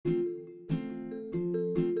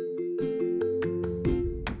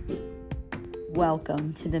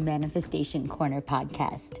Welcome to the Manifestation Corner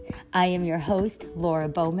podcast. I am your host, Laura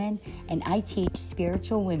Bowman, and I teach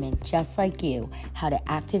spiritual women just like you how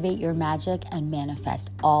to activate your magic and manifest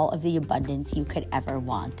all of the abundance you could ever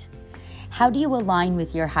want. How do you align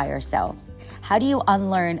with your higher self? How do you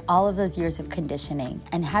unlearn all of those years of conditioning?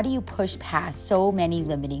 And how do you push past so many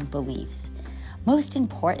limiting beliefs? Most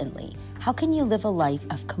importantly, how can you live a life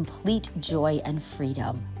of complete joy and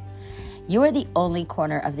freedom? You are the only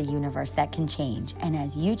corner of the universe that can change, and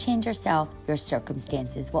as you change yourself, your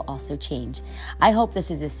circumstances will also change. I hope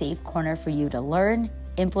this is a safe corner for you to learn,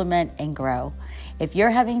 implement, and grow. If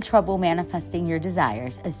you're having trouble manifesting your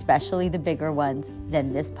desires, especially the bigger ones,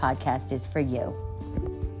 then this podcast is for you.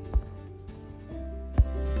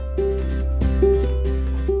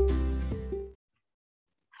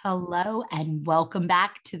 Hello and welcome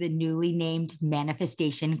back to the newly named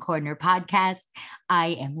Manifestation Corner podcast.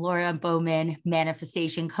 I am Laura Bowman,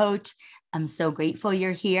 manifestation coach. I'm so grateful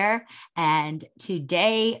you're here. And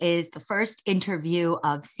today is the first interview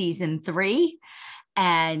of season 3.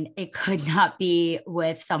 And it could not be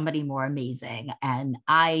with somebody more amazing. And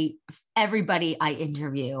everybody I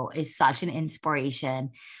interview is such an inspiration.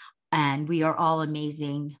 And we are all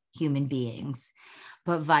amazing human beings.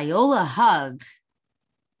 But Viola Hug,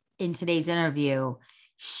 in today's interview,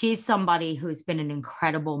 she's somebody who's been an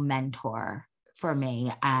incredible mentor for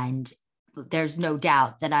me. And there's no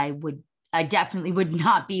doubt that I definitely would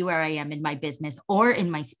not be where I am in my business or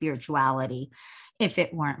in my spirituality if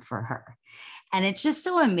it weren't for her. And it's just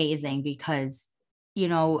so amazing because,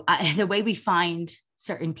 the way we find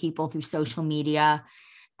certain people through social media,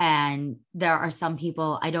 and there are some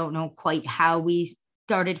people, I don't know quite how we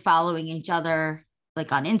started following each other,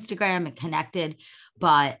 like on Instagram and connected,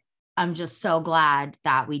 but I'm just so glad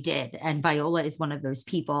that we did. And Viola is one of those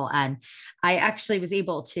people. And I actually was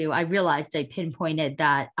able to, I realized I pinpointed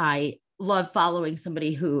that I love following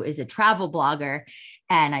somebody who is a travel blogger.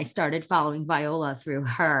 And I started following Viola through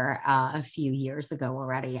her a few years ago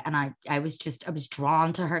already. And I was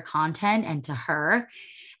drawn to her content and to her.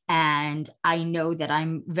 And I know that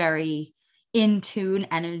I'm very in tune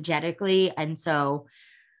energetically. And so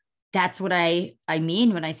that's what I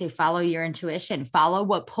mean when I say follow your intuition, follow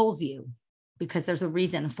what pulls you, because there's a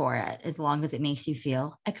reason for it, as long as it makes you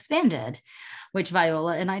feel expanded, which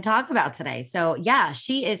Viola and I talk about today. So yeah,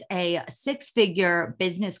 she is a 6-figure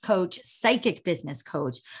business coach, psychic business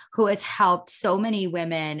coach, who has helped so many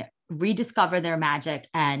women rediscover their magic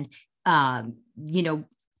and, build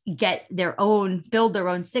their own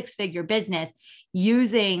 6-figure business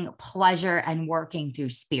using pleasure and working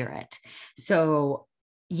through spirit. So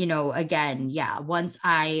once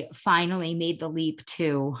I finally made the leap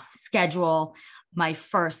to schedule my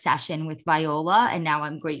first session with Viola, and now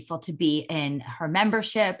I'm grateful to be in her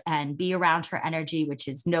membership and be around her energy, which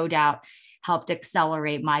has no doubt helped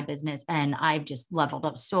accelerate my business. And I've just leveled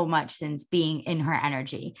up so much since being in her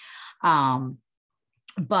energy.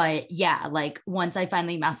 But yeah, once I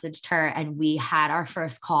finally messaged her and we had our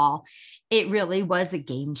first call, it really was a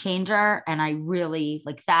game changer. And I really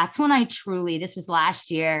that's when this was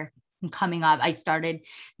last year coming up. I started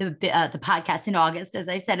the podcast in August, as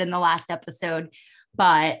I said in the last episode,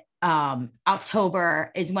 but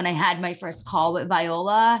October is when I had my first call with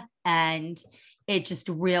Viola, and it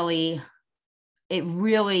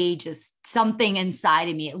really just something inside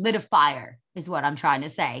of me, it lit a fire is what I'm trying to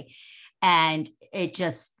say. And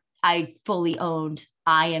I fully owned,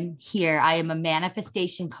 I am here. I am a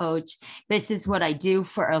manifestation coach. This is what I do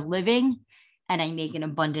for a living. And I make an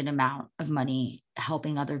abundant amount of money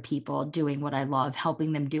helping other people, doing what I love,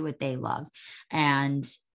 helping them do what they love. And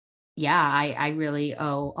yeah, I really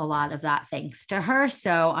owe a lot of that thanks to her.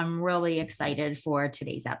 So I'm really excited for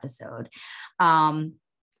today's episode.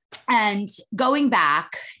 And going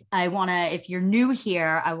back, if you're new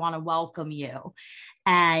here, I want to welcome you.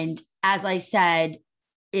 And as I said,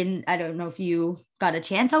 I don't know if you got a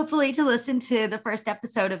chance, hopefully, to listen to the first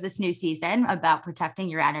episode of this new season about protecting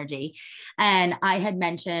your energy. And I had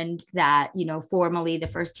mentioned that, formally the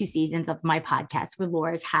first 2 seasons of my podcast were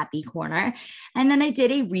Laura's Happy Corner. And then I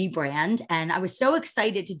did a rebrand, and I was so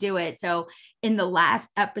excited to do it. So in the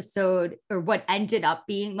last episode, or what ended up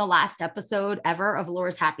being the last episode ever of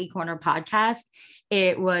Laura's Happy Corner podcast,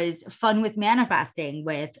 it was fun with manifesting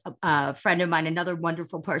with a friend of mine, another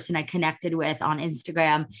wonderful person I connected with on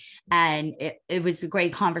Instagram. And it was a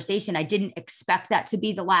great conversation. I didn't expect that to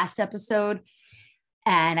be the last episode.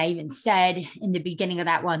 And I even said in the beginning of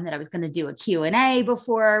that one that I was going to do a Q&A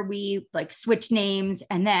before we like switch names.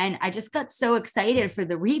 And then I just got so excited for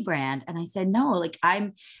the rebrand. And I said, no, like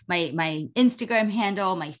my Instagram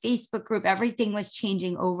handle, my Facebook group, everything was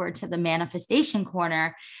changing over to the Manifestation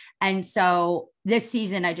Corner. And so this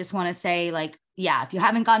season, I just want to say, like, yeah, if you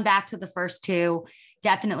haven't gone back to the first two,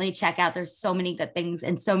 definitely check out. There's so many good things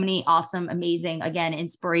and so many awesome, amazing, again,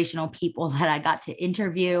 inspirational people that I got to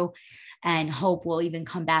interview, and hope we'll even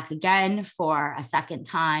come back again for a second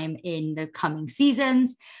time in the coming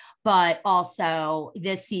seasons. But also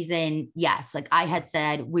this season, yes, like I had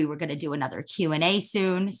said, we were going to do another Q&A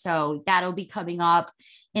soon. So that'll be coming up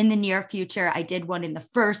in the near future. I did one in the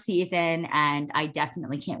first season, and I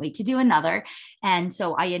definitely can't wait to do another. And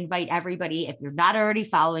so I invite everybody, if you're not already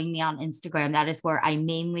following me on Instagram, that is where I'm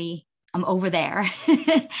over there.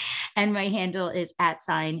 And my handle is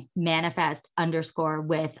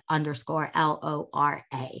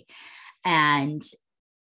 @manifest_with_LORA. And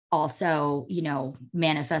also,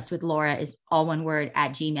 manifest with Laura is all one word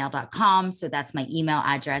 @gmail.com. So that's my email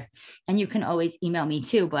address. And you can always email me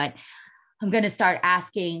too, but I'm going to start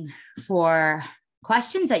asking for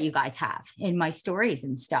questions that you guys have in my stories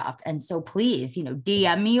and stuff. And so please,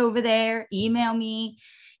 DM me over there, email me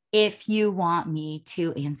if you want me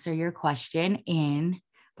to answer your question in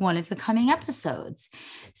one of the coming episodes.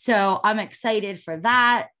 So I'm excited for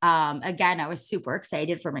that. Again, I was super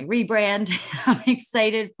excited for my rebrand. I'm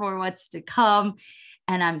excited for what's to come.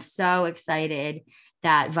 And I'm so excited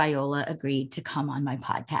that Viola agreed to come on my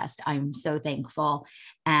podcast. I'm so thankful.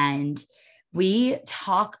 And we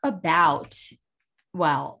talk about,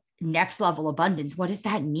 next level abundance. What does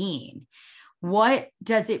that mean? What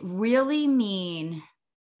does it really mean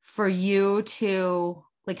for you to,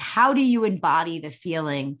 like, how do you embody the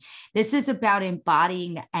feeling? This is about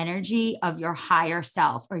embodying the energy of your higher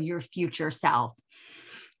self or your future self,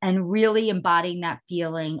 and really embodying that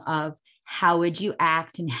feeling of how would you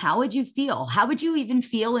act and how would you feel? How would you even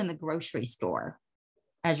feel in the grocery store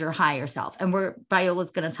as your higher self? And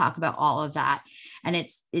Viola's going to talk about all of that. And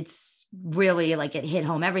it's really like, it hit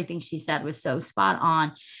home. Everything she said was so spot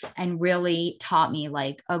on, and really taught me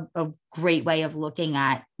like a great way of looking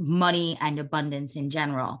at money and abundance in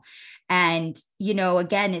general. And,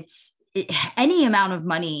 again, any amount of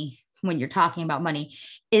money, when you're talking about money,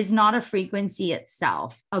 is not a frequency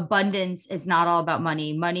itself. Abundance is not all about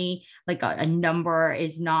money. Money, like a number,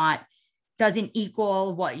 doesn't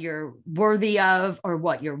equal what you're worthy of or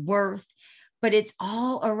what you're worth, but it's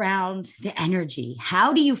all around the energy.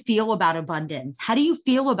 How do you feel about abundance? How do you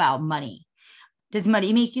feel about money? Does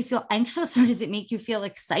money make you feel anxious, or does it make you feel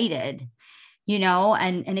excited?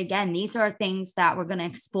 And again, these are things that we're going to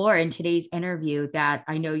explore in today's interview that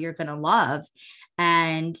I know you're going to love.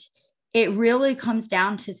 And it really comes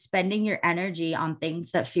down to spending your energy on things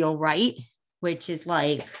that feel right, which is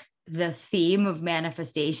like the theme of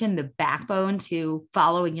manifestation, the backbone to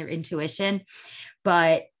following your intuition.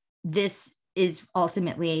 But this is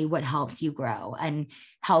ultimately what helps you grow and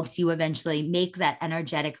helps you eventually make that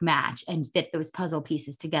energetic match and fit those puzzle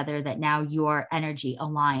pieces together, that now your energy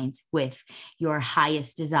aligns with your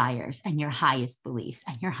highest desires and your highest beliefs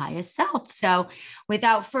and your highest self. So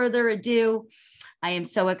without further ado, I am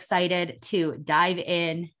so excited to dive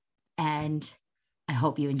in, and I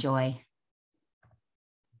hope you enjoy.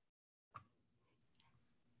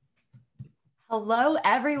 Hello,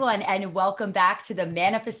 everyone, and welcome back to the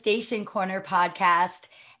Manifestation Corner podcast.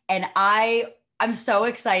 And I'm so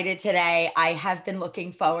excited today. I have been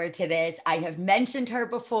looking forward to this. I have mentioned her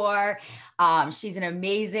before. She's an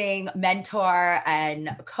amazing mentor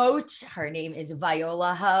and coach. Her name is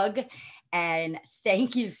Viola Hug. And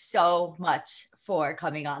thank you so much for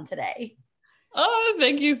coming on today. Oh,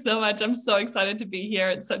 thank you so much. I'm so excited to be here.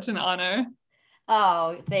 It's such an honor.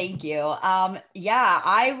 Oh, thank you.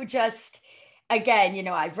 I would just, again,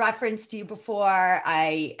 I've referenced you before.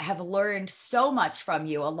 I have learned so much from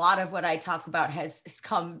you. A lot of what I talk about has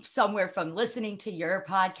come somewhere from listening to your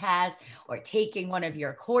podcast or taking one of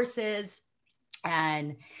your courses.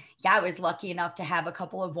 And I was lucky enough to have a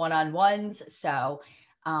couple of one-on-ones. So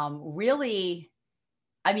really,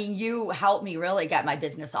 you helped me really get my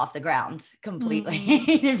business off the ground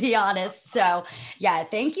completely, to be honest. So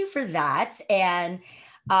thank you for that. And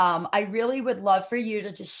I really would love for you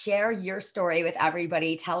to just share your story with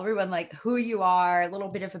everybody. Tell everyone like who you are, a little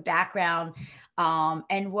bit of a background,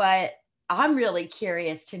 and what I'm really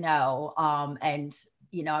curious to know. I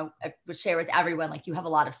would share with everyone, like, you have a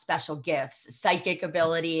lot of special gifts, psychic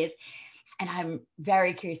abilities. And I'm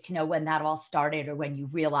very curious to know when that all started or when you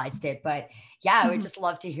realized it. But I would just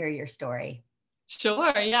love to hear your story.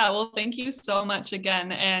 Sure. Yeah. Well, thank you so much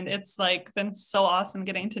again. And it's like been so awesome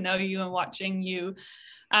getting to know you and watching you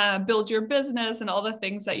build your business and all the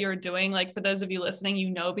things that you're doing. Like for those of you listening, you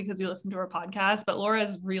know, because you listen to her podcast, but Laura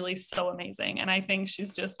is really so amazing. And I think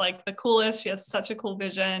she's just like the coolest. She has such a cool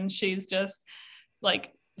vision. She's just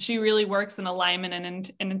like, she really works in alignment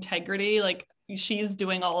and in integrity. Like she's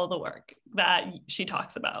doing all of the work that she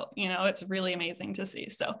talks about. You know, it's really amazing to see.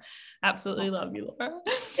 So absolutely love you, Laura.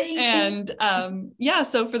 And yeah,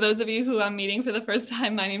 so for those of you who I'm meeting for the first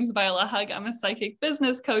time, my name is Viola Hug. I'm a psychic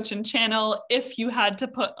business coach and channel. If you had to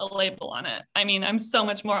put a label on it, I mean, I'm so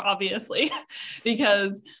much more obviously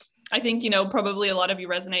because I think, you know, probably a lot of you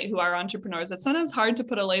resonate who are entrepreneurs. It's sometimes hard to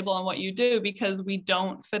put a label on what you do because we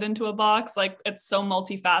don't fit into a box. Like it's so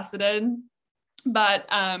multifaceted. But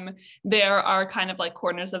there are kind of like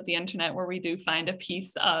corners of the internet where we do find a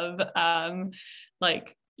piece of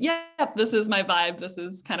like, yeah, this is my vibe. This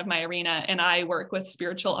is kind of my arena. And I work with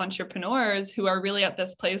spiritual entrepreneurs who are really at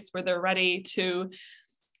this place where they're ready to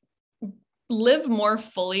live more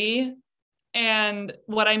fully. And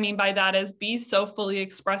what I mean by that is be so fully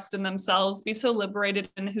expressed in themselves, be so liberated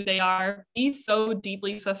in who they are, be so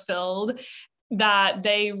deeply fulfilled that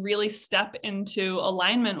they really step into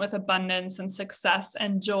alignment with abundance and success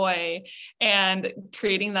and joy and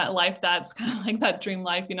creating that life that's kind of like that dream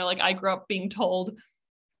life. You know, like I grew up being told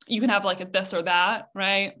you can have like a this or that,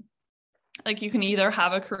 right? Like you can either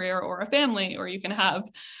have a career or a family, or you can have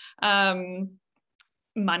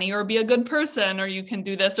money or be a good person, or you can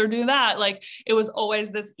do this or do that. Like it was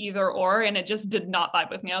always this either or, and it just did not vibe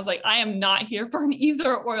with me. I was like, I am not here for an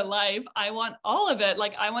either or life. I want all of it.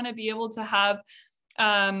 Like I want to be able to have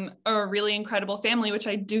a really incredible family, which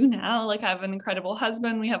I do now. Like I have an incredible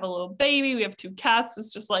husband. We have a little baby. We have 2 cats.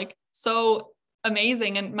 It's just like so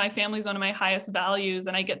amazing. And my family is one of my highest values.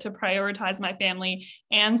 And I get to prioritize my family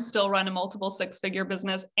and still run a multiple 6-figure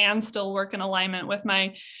business and still work in alignment with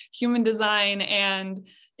my human design and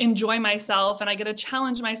enjoy myself. And I get to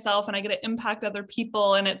challenge myself and I get to impact other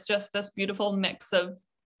people. And it's just this beautiful mix of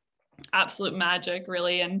absolute magic,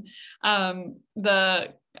 really. And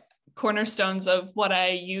the cornerstones of what I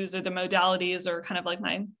use, or the modalities, or kind of like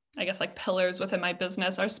my, I guess, like pillars within my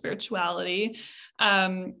business, are spirituality.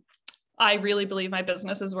 I really believe my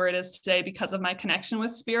business is where it is today because of my connection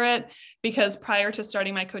with spirit. Because prior to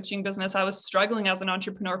starting my coaching business, I was struggling as an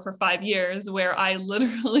entrepreneur for 5 years, where I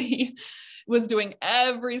literally was doing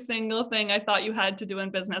every single thing I thought you had to do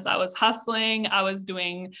in business. I was hustling. I was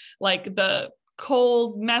doing like the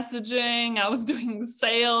cold messaging. I was doing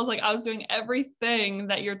sales. Like I was doing everything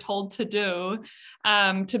that you're told to do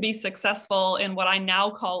to be successful in what I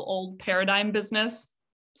now call old paradigm business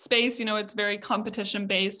space. You know, it's very competition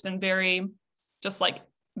based and very just like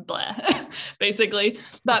blah, basically.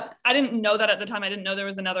 But I didn't know that at the time. I didn't know there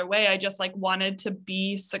was another way. I just like wanted to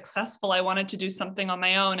be successful. I wanted to do something on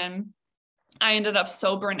my own. And I ended up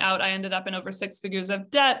so burnt out. I ended up in over 6 figures of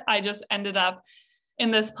debt. I just ended up in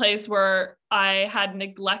this place where I had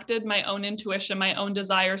neglected my own intuition, my own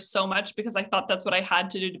desires so much because I thought that's what I had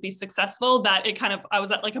to do to be successful, that it kind of, I was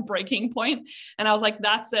at like a breaking point. And I was like,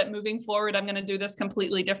 that's it. Moving forward, I'm going to do this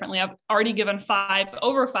completely differently. I've already given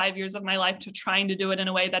over 5 years of my life to trying to do it in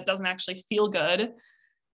a way that doesn't actually feel good,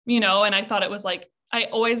 you know? And I thought it was like, I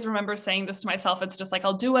always remember saying this to myself. It's just like,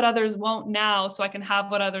 I'll do what others won't now so I can have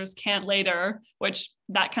what others can't later, which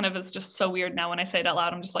that kind of is just so weird now when I say it out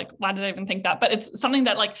loud. I'm just like, why did I even think that? But it's something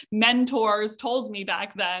that like mentors told me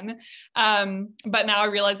back then. But now I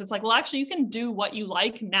realize it's like, well, actually you can do what you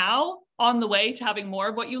like now on the way to having more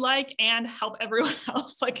of what you like and help everyone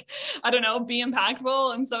else. Like, I don't know, be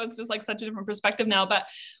impactful. And so it's just like such a different perspective now. But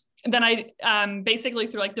then I basically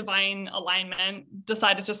through like divine alignment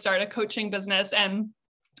decided to start a coaching business. And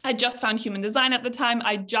I just found human design at the time.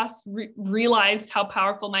 I just realized how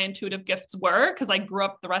powerful my intuitive gifts were because I grew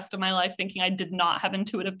up the rest of my life thinking I did not have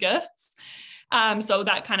intuitive gifts. So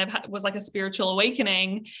that kind of was like a spiritual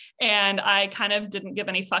awakening, and I kind of didn't give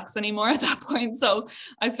any fucks anymore at that point. So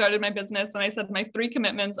I started my business and I said, my 3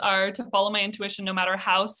 commitments are to follow my intuition, no matter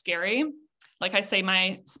how scary. Like I say,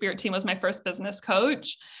 my spirit team was my first business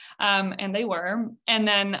coach. And they were. And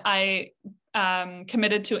then I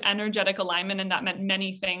committed to energetic alignment. And that meant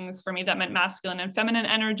many things for me. That meant masculine and feminine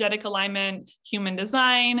energetic alignment, human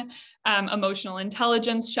design, emotional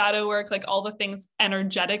intelligence, shadow work, like all the things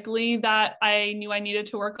energetically that I knew I needed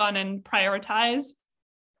to work on and prioritize.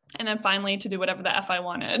 And then finally to do whatever the F I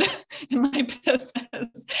wanted in my business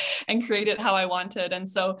and create it how I wanted. And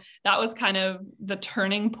so that was kind of the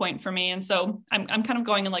turning point for me. And so I'm kind of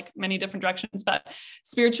going in like many different directions, but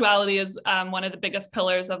spirituality is one of the biggest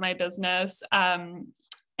pillars of my business.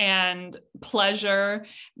 and pleasure,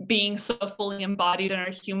 being so fully embodied in our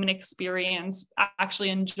human experience, actually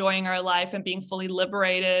enjoying our life and being fully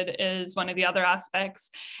liberated is one of the other aspects.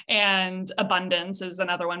 And abundance is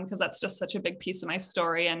another one, because that's just such a big piece of my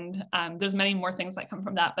story. And there's many more things that come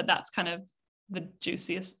from that, but that's kind of the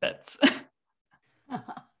juiciest bits.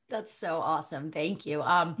 That's so awesome. Thank you.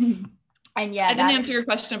 And I didn't answer your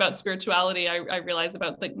question about spirituality. I realized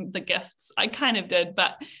about the gifts. I kind of did,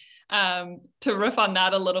 but to riff on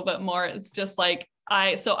that a little bit more, it's just like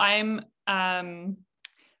I'm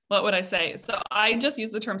what would I say? So I just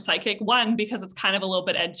use the term psychic, one, because it's kind of a little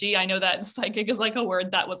bit edgy. I know that psychic is like a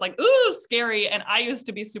word that was like, ooh, scary. And I used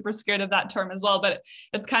to be super scared of that term as well, but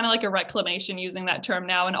it's kind of like a reclamation using that term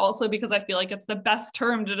now. And also because I feel like it's the best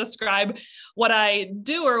term to describe what I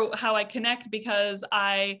do or how I connect, because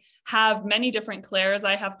I have many different clairs.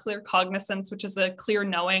 I have clear cognizance, which is a clear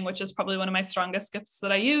knowing, which is probably one of my strongest gifts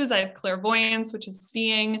that I use. I have clairvoyance, which is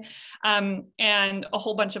seeing, and a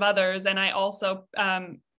whole bunch of others. And I also,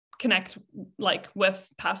 connect like with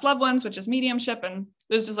past loved ones, which is mediumship, and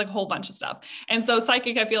there's just like a whole bunch of stuff. And so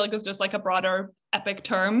psychic, I feel like, is just like a broader epic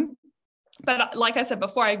term. But like I said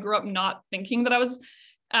before, I grew up not thinking that I was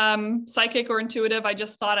psychic or intuitive. I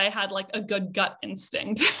just thought I had like a good gut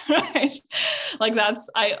instinct, right? Like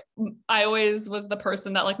I always was the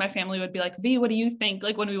person that like my family would be like, V, what do you think?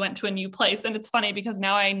 Like when we went to a new place. And it's funny because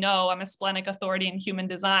now I know I'm a splenic authority in human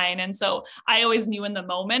design. And so I always knew in the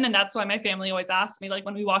moment. And that's why my family always asked me, like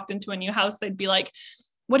when we walked into a new house, they'd be like,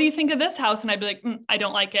 what do you think of this house? And I'd be like, I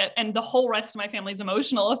don't like it. And the whole rest of my family's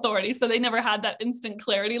emotional authority. So they never had that instant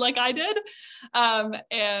clarity like I did.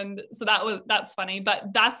 And so that's funny,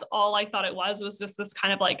 but that's all I thought it was just this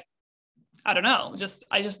kind of like, I don't know,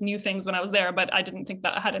 I just knew things when I was there, but I didn't think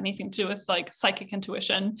that had anything to do with like psychic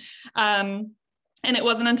intuition. And it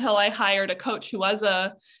wasn't until I hired a coach who was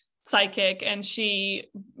a psychic, and she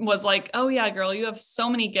was like, oh yeah, girl, you have so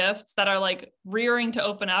many gifts that are like rearing to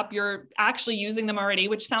open up. You're actually using them already,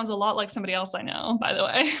 which sounds a lot like somebody else I know, by the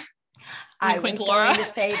way. I was going to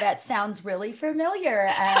say that sounds really familiar.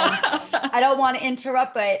 And I don't want to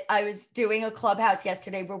interrupt, but I was doing a clubhouse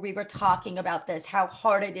yesterday where we were talking about this, how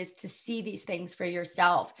hard it is to see these things for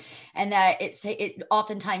yourself. And that it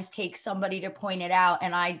oftentimes takes somebody to point it out.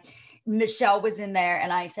 And Michelle was in there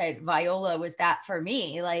and I said, Viola was that for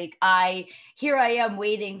me. Like here I am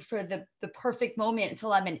waiting for the perfect moment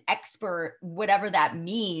until I'm an expert, whatever that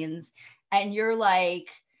means. And you're like,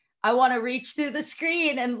 I want to reach through the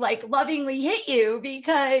screen and like lovingly hit you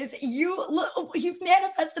because you've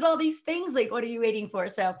manifested all these things. Like, what are you waiting for?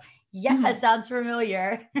 So yeah, sounds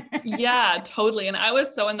familiar. Yeah, totally. And I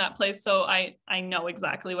was so in that place. So I know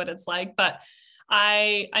exactly what it's like, but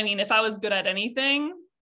I mean, if I was good at anything,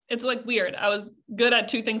 it's like weird. I was good at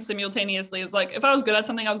two things simultaneously. It's like, if I was good at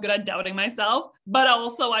something, I was good at doubting myself, but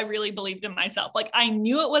also I really believed in myself. Like I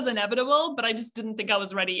knew it was inevitable, but I just didn't think I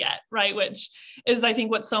was ready yet. Right. Which is, I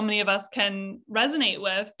think, what so many of us can resonate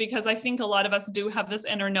with, because I think a lot of us do have this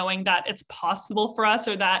inner knowing that it's possible for us,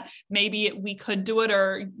 or that maybe we could do it,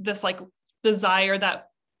 or this like desire that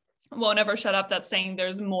won't ever shut up, that's saying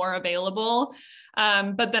there's more available.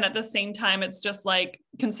 But then at the same time, it's just like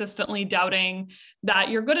consistently doubting that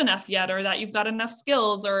you're good enough yet, or that you've got enough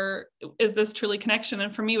skills, or is this truly connection?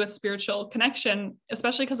 And for me with spiritual connection,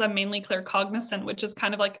 especially because I'm mainly claircognizant, which is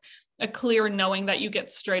kind of like a clear knowing that you get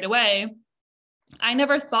straight away. I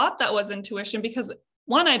never thought that was intuition because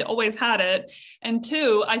one, I'd always had it. And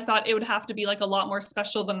two, I thought it would have to be like a lot more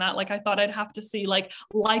special than that. Like I thought I'd have to see like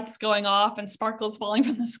lights going off and sparkles falling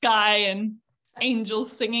from the sky and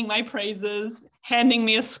angels singing my praises, handing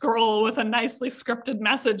me a scroll with a nicely scripted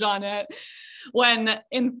message on it. When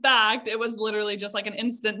in fact, it was literally just like an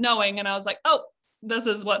instant knowing. And I was like, oh, this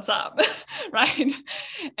is what's up. Right.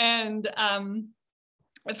 And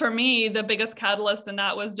for me, the biggest catalyst in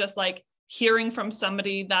that was just like hearing from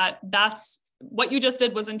somebody that's what you just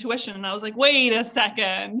did was intuition. And I was like, wait a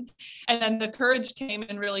second. And then the courage came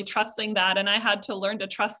in really trusting that. And I had to learn to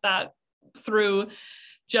trust that through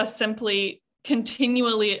just simply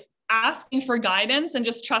continually asking for guidance and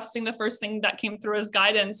just trusting the first thing that came through as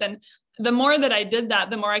guidance. And the more that I did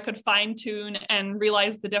that, the more I could fine tune and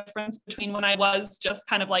realize the difference between when I was just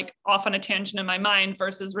kind of like off on a tangent in my mind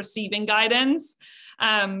versus receiving guidance.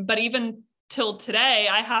 But even till today,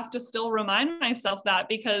 I have to still remind myself that,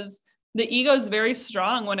 because the ego is very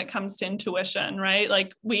strong when it comes to intuition, right?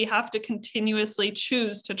 Like we have to continuously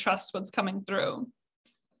choose to trust what's coming through.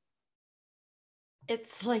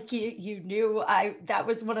 It's like you knew that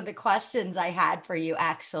was one of the questions I had for you,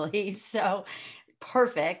 actually. So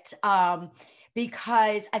perfect.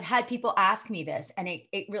 Because I've had people ask me this, and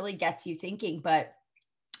it really gets you thinking. But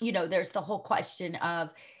there's the whole question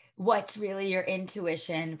of what's really your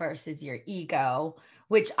intuition versus your ego,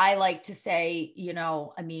 which I like to say,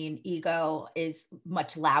 ego is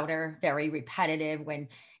much louder, very repetitive, when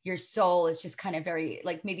your soul is just kind of very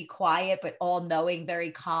like maybe quiet, but all knowing,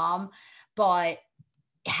 very calm. But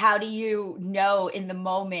how do you know in the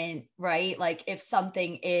moment, right? Like if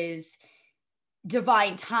something is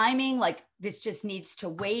divine timing, like this just needs to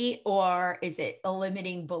wait, or is it a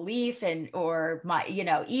limiting belief or my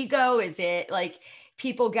ego? Is it like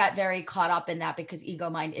people get very caught up in that because ego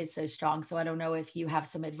mind is so strong? So I don't know if you have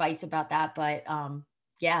some advice about that, but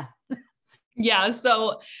yeah. Yeah,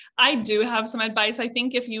 so I do have some advice. I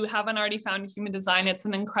think if you haven't already found human design, it's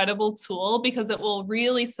an incredible tool because it will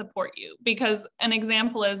really support you. Because an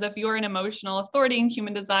example is if you're an emotional authority in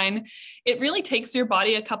human design, it really takes your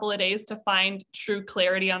body a couple of days to find true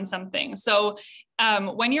clarity on something. So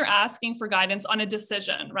when you're asking for guidance on a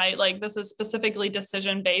decision, right? Like this is specifically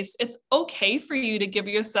decision based, it's okay for you to give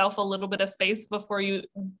yourself a little bit of space before you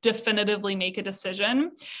definitively make a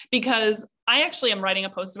decision. Because I actually am writing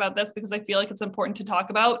a post about this because I feel like it's important to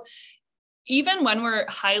talk about. Even when we're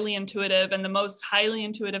highly intuitive and the most highly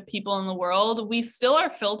intuitive people in the world, we still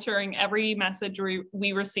are filtering every message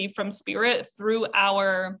we receive from spirit through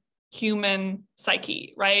our human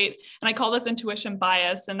psyche, right? And I call this intuition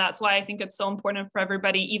bias. And that's why I think it's so important for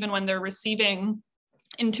everybody, even when they're receiving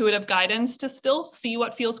intuitive guidance, to still see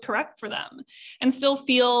what feels correct for them and still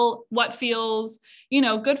feel what feels,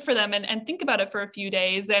 good for them, and think about it for a few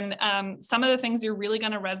days. And some of the things you're really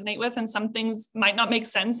going to resonate with, and some things might not make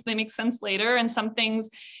sense. They make sense later. And some things,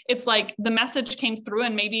 it's like the message came through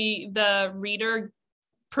and maybe the reader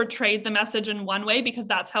portrayed the message in one way because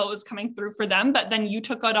that's how it was coming through for them. But then you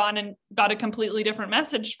took it on and got a completely different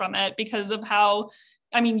message from it because of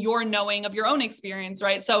your knowing of your own experience,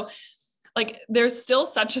 right? So like there's still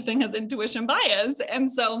such a thing as intuition bias. And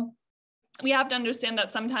so we have to understand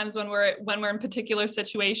that sometimes when we're in particular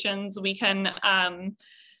situations, we can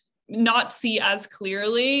not see as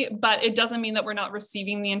clearly, but it doesn't mean that we're not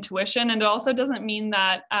receiving the intuition. And it also doesn't mean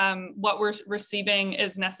that what we're receiving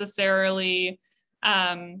is necessarily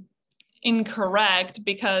incorrect,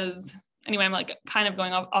 because anyway, I'm like kind of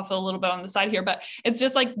going off a little bit on the side here, but it's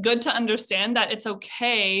just like good to understand that it's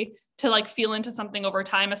okay to like feel into something over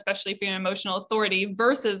time, especially if you're an emotional authority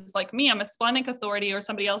versus like me, I'm a splenic authority, or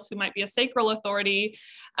somebody else who might be a sacral authority.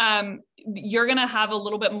 You're going to have a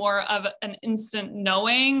little bit more of an instant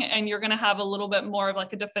knowing, and you're going to have a little bit more of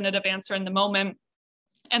like a definitive answer in the moment.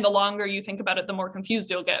 And the longer you think about it, the more confused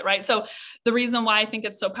you'll get, right? So the reason why I think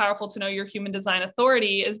it's so powerful to know your human design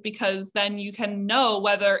authority is because then you can know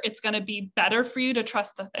whether it's going to be better for you to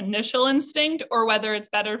trust the initial instinct, or whether it's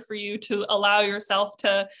better for you to allow yourself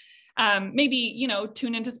to maybe,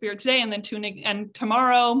 tune into spirit today and then tune in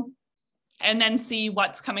tomorrow, and then see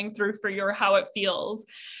what's coming through for you or how it feels.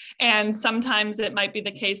 And sometimes it might be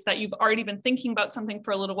the case that you've already been thinking about something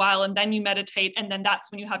for a little while, and then you meditate, and then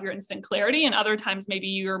that's when you have your instant clarity. And other times maybe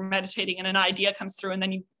you're meditating and an idea comes through, and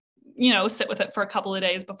then you sit with it for a couple of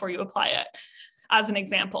days before you apply it, as an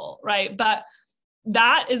example, right? But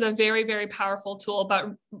that is a very, very powerful tool.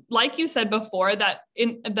 But like you said before,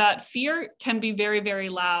 that fear can be very, very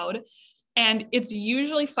loud. And it's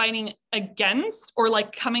usually fighting against or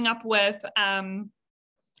like coming up with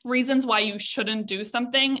reasons why you shouldn't do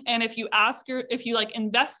something. And if you like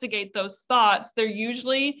investigate those thoughts, they're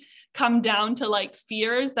usually come down to like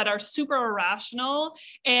fears that are super irrational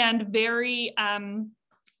and very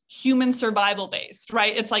human survival based,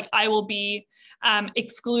 right? It's like, I will be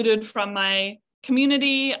excluded from my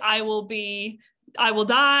community. I will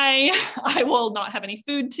die. I will not have any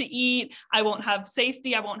food to eat. I won't have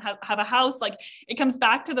safety. I won't have a house. Like it comes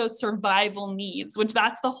back to those survival needs, which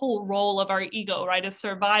that's the whole role of our ego, right? Is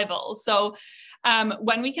survival. So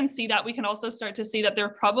when we can see that, we can also start to see that they're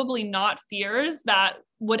probably not fears that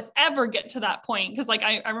would ever get to that point. Cause like,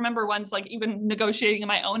 I remember once, like even negotiating in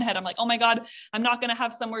my own head, I'm like, oh my God, I'm not going to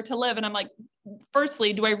have somewhere to live. And I'm like,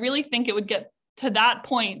 firstly, do I really think it would get to that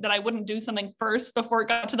point that I wouldn't do something first before it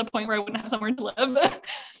got to the point where I wouldn't have somewhere to live?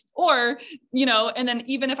 Or, and then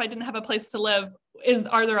even if I didn't have a place to live,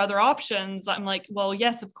 are there other options? I'm like, well,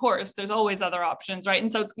 yes, of course, there's always other options, right? And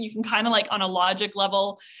so you can kind of like on a logic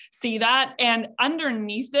level see that. And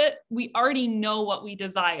underneath it, we already know what we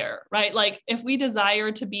desire, right? Like if we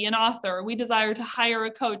desire to be an author, or we desire to hire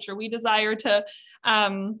a coach, or we desire to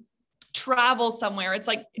travel somewhere, it's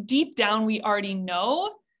like deep down, we already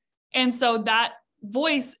know. And so that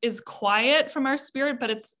voice is quiet from our spirit, but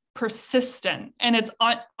it's persistent and it's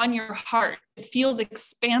on your heart. It feels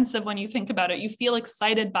expansive when you think about it. You feel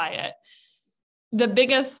excited by it. The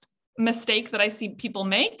biggest mistake that I see people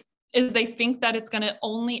make is they think that it's going to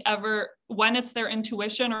only ever, when it's their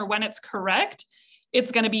intuition or when it's correct,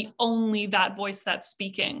 it's going to be only that voice that's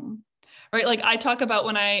speaking, right? Like I talk about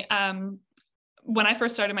when I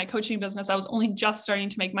first started my coaching business, I was only just starting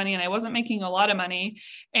to make money and I wasn't making a lot of money.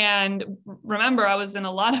 And remember, I was in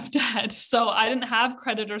a lot of debt. So I didn't have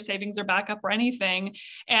credit or savings or backup or anything.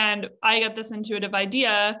 And I got this intuitive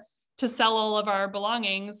idea to sell all of our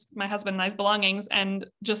belongings, my husband and I's belongings, and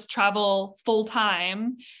just travel full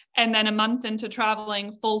time. And then a month into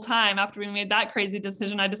traveling full time, after we made that crazy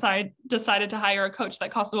decision, I decided to hire a coach that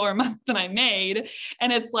cost more a month than I made.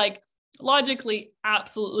 And it's like, logically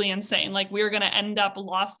absolutely insane. Like we were going to end up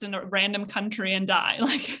lost in a random country and die.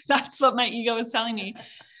 Like that's what my ego was telling me.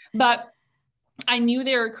 But I knew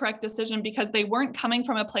they were a correct decision because they weren't coming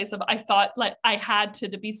from a place of, I thought like I had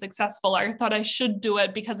to be successful, or I thought I should do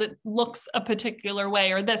it because it looks a particular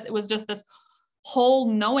way or this. It was just this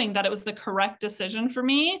whole knowing that it was the correct decision for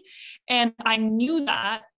me. And I knew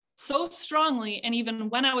that so strongly. And even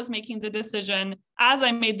when I was making the decision, as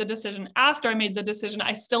I made the decision, after I made the decision,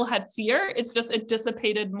 I still had fear. It's just, it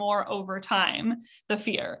dissipated more over time, the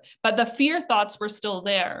fear, but the fear thoughts were still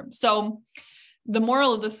there. So the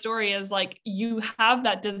moral of the story is like, you have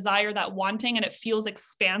that desire, that wanting, and it feels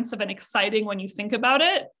expansive and exciting when you think about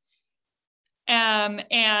it.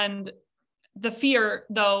 And the fear,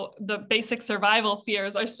 though, the basic survival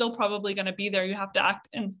fears are still probably going to be there. You have to act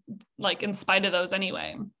in spite of those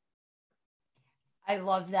anyway. I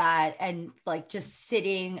love that. And like just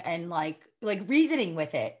sitting and like reasoning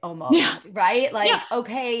with it almost, right? Like,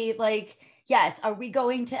 okay, like, yes, are we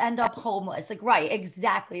going to end up homeless? Like, right,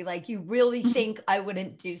 exactly. Like you really think I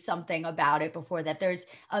wouldn't do something about it before that. There's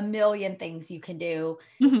a million things you can do,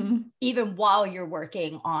 even while you're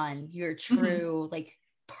working on your true like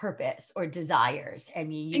purpose or desires. I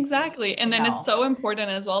mean, exactly. And then it's so important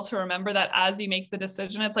as well to remember that as you make the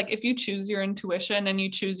decision, it's like, if you choose your intuition and you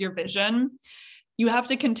choose your vision, you have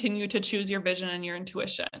to continue to choose your vision and your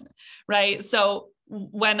intuition, right? So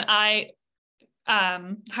when I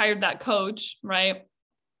hired that coach, right,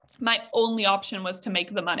 my only option was to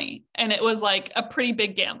make the money. And it was like a pretty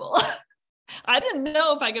big gamble. I didn't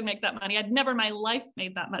know if I could make that money. I'd never in my life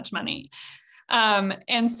made that much money.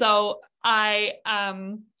 And so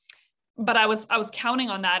but I was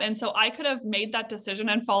counting on that. And so I could have made that decision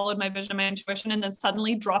and followed my vision, my intuition, and then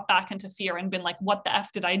suddenly dropped back into fear and been like, what the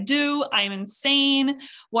F did I do? I'm insane.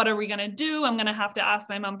 What are we going to do? I'm going to have to ask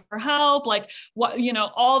my mom for help. Like what,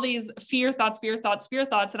 all these fear thoughts.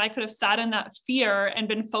 And I could have sat in that fear and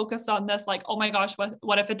been focused on this, like, oh my gosh,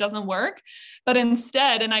 what if it doesn't work? But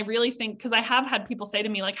instead, and I really think, because I have had people say to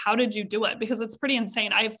me, like, how did you do it? Because it's pretty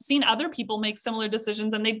insane. I've seen other people make similar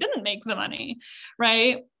decisions and they didn't make the money,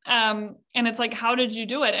 right? And it's like, how did you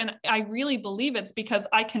do it? And I really believe it's because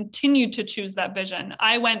I continued to choose that vision.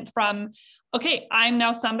 I went from, okay, I'm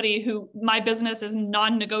now somebody who my business is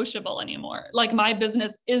non-negotiable anymore. Like my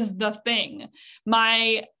business is the thing.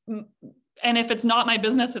 And if it's not my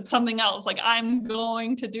business, it's something else. Like I'm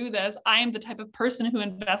going to do this. I am the type of person who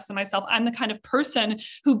invests in myself. I'm the kind of person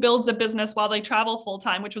who builds a business while they travel full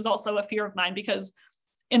time, which was also a fear of mine because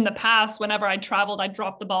in the past, whenever I traveled, I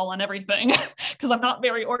dropped the ball on everything because I'm not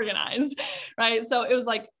very organized, right? So it was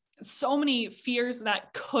like so many fears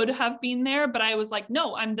that could have been there, but I was like,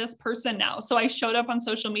 no, I'm this person now. So I showed up on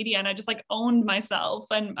social media and I just like owned myself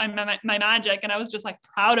and my magic. And I was just like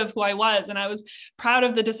proud of who I was. And I was proud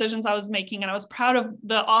of the decisions I was making. And I was proud of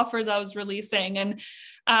the offers I was releasing. And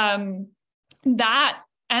that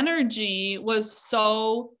energy was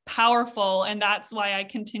so powerful. And that's why I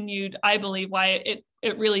continued, I believe why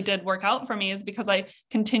it really did work out for me is because I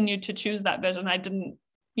continued to choose that vision. I didn't,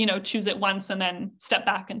 choose it once and then step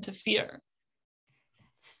back into fear.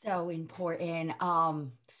 So important.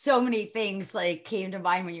 So many things like came to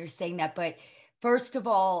mind when you were saying that, but first of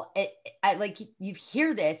all, I like you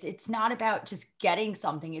hear this, it's not about just getting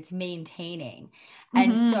something, it's maintaining.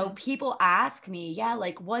 And so people ask me,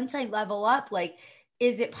 like once I level up, like,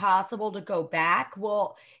 is it possible to go back?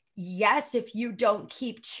 Well, yes, if you don't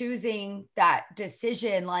keep choosing that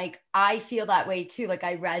decision, like I feel that way too. Like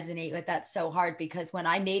I resonate with that so hard because when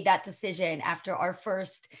I made that decision after our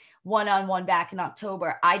first one-on-one back in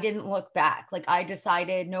October, I didn't look back. Like I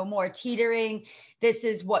decided no more teetering. This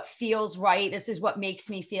is what feels right. This is what makes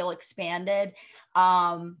me feel expanded.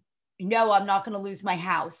 No, I'm not going to lose my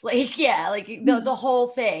house. Like, like the whole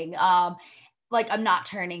thing. Like I'm not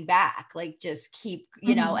turning back, like just keep,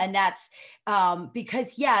 and that's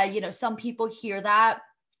because, some people hear that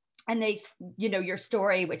and they, your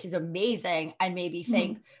story, which is amazing, and maybe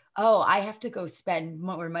think, oh, I have to go spend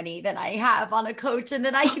more money than I have on a coach and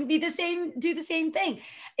then I can do the same thing.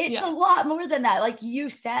 It's a lot more than that. Like you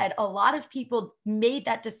said, a lot of people made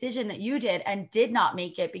that decision that you did and did not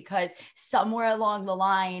make it because somewhere along the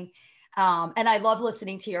line, and I love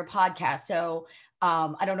listening to your podcast. So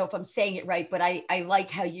I don't know if I'm saying it right, but I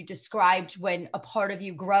like how you described when a part of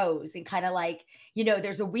you grows and kind of like,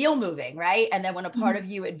 there's a wheel moving, right? And then when a part of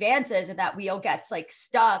you advances and that wheel gets like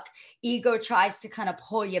stuck, ego tries to kind of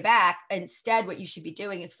pull you back. Instead, what you should be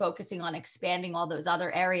doing is focusing on expanding all those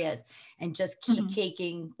other areas and just keep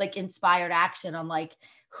taking like inspired action on like,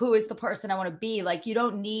 who is the person I want to be? Like, you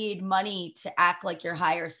don't need money to act like your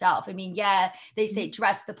higher self. I mean, yeah, they say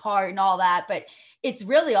dress the part and all that, but it's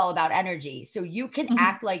really all about energy. So you can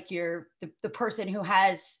act like you're the person who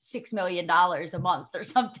has $6 million a month or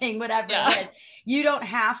something, whatever it is. You don't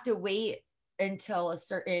have to wait until a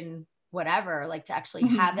certain whatever, like to actually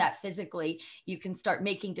have that physically. You can start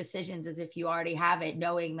making decisions as if you already have it,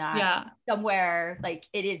 knowing that somewhere like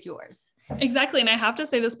it is yours. Exactly. And I have to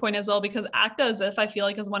say this point as well, because act as if I feel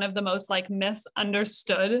like is one of the most like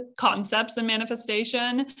misunderstood concepts in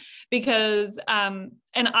manifestation, because, and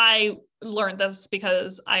I learned this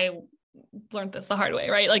because I learned this the hard way,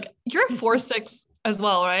 right? Like you're a 4-6 as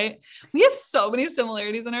well, right? We have so many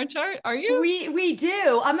similarities in our chart. Are you? We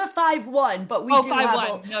do. I'm a 5-1, but we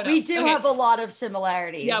do have a lot of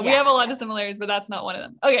similarities. Yeah, we have a lot of similarities, but that's not one of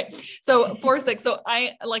them. Okay. So 4-6. So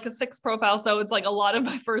I like a 6 profile. So it's like a lot of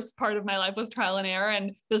my first part of my life was trial and error.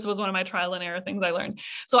 And this was one of my trial and error things I learned.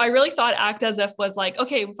 So I really thought act as if was like,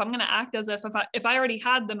 okay, if I'm going to act as if I already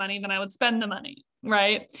had the money, then I would spend the money.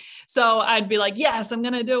 Right. So I'd be like, yes, I'm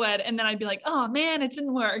going to do it. And then I'd be like, oh man, it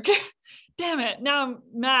didn't work. Damn it. Now I'm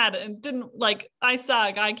mad and I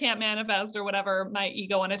suck. I can't manifest or whatever my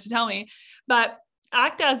ego wanted to tell me. But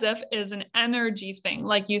act as if is an energy thing,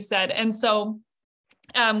 like you said. And so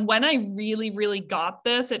when I really, really got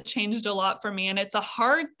this, it changed a lot for me. And it's a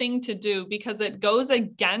hard thing to do because it goes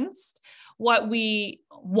against what we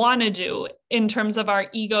want to do in terms of our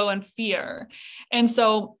ego and fear. And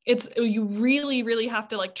so you really, really have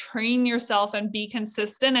to like train yourself and be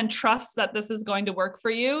consistent and trust that this is going to work for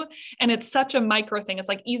you. And it's such a micro thing. It's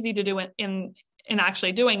like easy to do in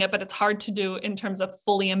actually doing it, but it's hard to do in terms of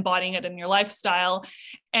fully embodying it in your lifestyle.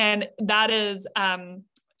 And that is,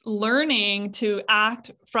 learning to act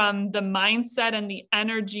from the mindset and the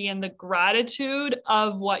energy and the gratitude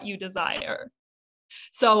of what you desire.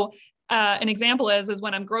 So an example is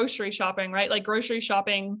when I'm grocery shopping, right? Like grocery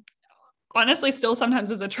shopping, honestly, still sometimes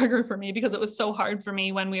is a trigger for me because it was so hard for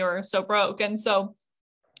me when we were so broke. And so,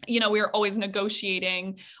 we were always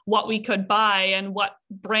negotiating what we could buy and what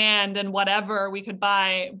brand and whatever we could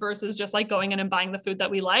buy versus just like going in and buying the food that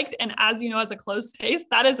we liked. And as you know, as a closed taste,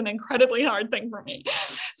 that is an incredibly hard thing for me.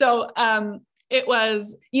 So it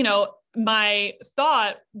was, my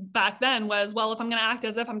thought back then was, well, if I'm going to act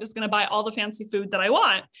as if I'm just going to buy all the fancy food that I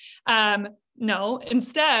want. No,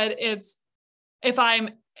 instead it's if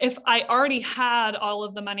I already had all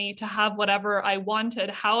of the money to have whatever I wanted,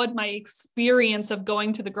 how would my experience of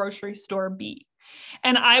going to the grocery store be?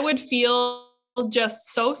 And I would feel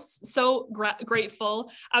just so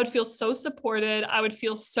grateful. I would feel so supported. I would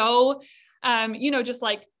feel so just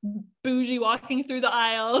like bougie walking through the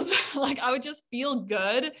aisles. Like I would just feel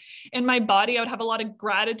good in my body. I would have a lot of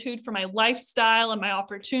gratitude for my lifestyle and my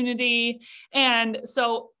opportunity. And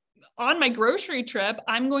so on my grocery trip,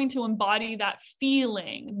 I'm going to embody that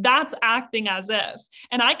feeling. That's acting as if,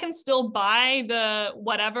 and I can still buy the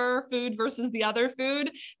whatever food versus the other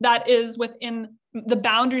food that is within the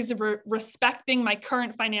boundaries of respecting my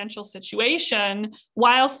current financial situation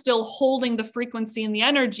while still holding the frequency and the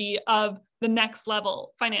energy of the next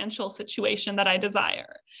level financial situation that I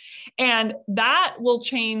desire. And that will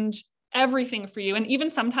change everything for you. And even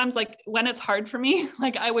sometimes like when it's hard for me,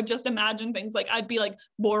 like I would just imagine things like I'd be like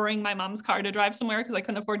borrowing my mom's car to drive somewhere because I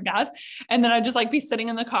couldn't afford gas. And then I'd just like be sitting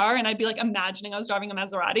in the car and I'd be like imagining I was driving a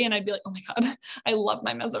Maserati and I'd be like, oh my God, I love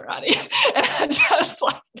my Maserati. And I'd just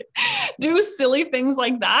like do silly things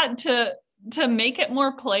like that to make it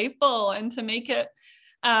more playful and to make it,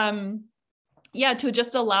 to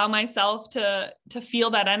just allow myself to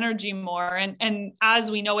feel that energy more. And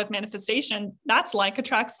as we know with manifestation, that's like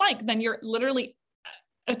attracts like, then you're literally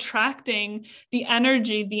attracting the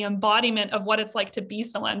energy, the embodiment of what it's like to be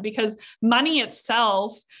someone, because money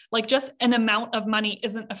itself, like just an amount of money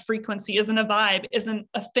isn't a frequency, isn't a vibe, isn't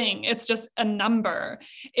a thing. It's just a number.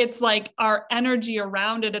 It's like our energy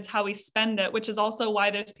around it. It's how we spend it, which is also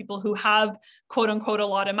why there's people who have quote unquote a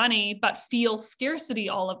lot of money, but feel scarcity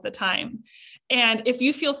all of the time. And if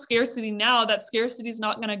you feel scarcity now, that scarcity is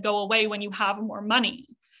not going to go away when you have more money.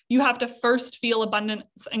 you have to first feel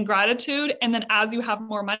abundance and gratitude. And then as you have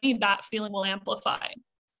more money, that feeling will amplify.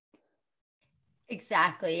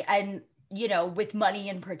 Exactly. And, you know, with money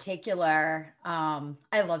in particular,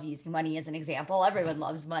 I love using money as an example. Everyone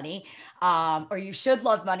loves money, or you should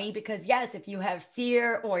love money, because yes, if you have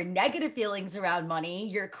fear or negative feelings around money,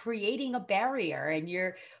 you're creating a barrier, and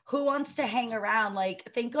who wants to hang around?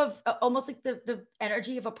 Like, think of almost like the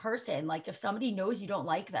energy of a person. Like, if somebody knows you don't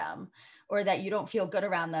like them or that you don't feel good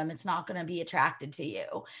around them, it's not going to be attracted to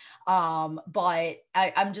you. But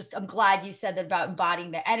I'm glad you said that about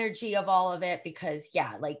embodying the energy of all of it, because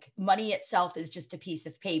yeah, like money itself is just a piece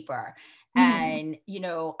of paper. And, you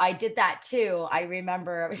know, I did that too. I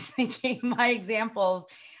remember I was thinking my example of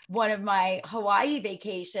one of my Hawaii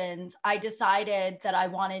vacations. I decided that I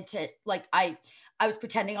wanted to, like, I was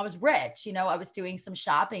pretending I was rich. You know, I was doing some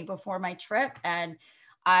shopping before my trip, and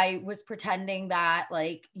I was pretending that,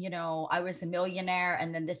 like, you know, I was a millionaire,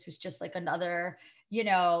 and then this was just like another, you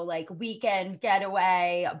know, like weekend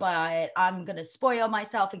getaway, but I'm going to spoil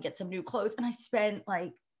myself and get some new clothes. And I spent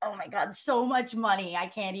like, oh my God, so much money. I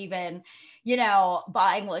can't even, you know,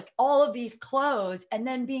 buying like all of these clothes and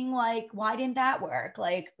then being like, why didn't that work?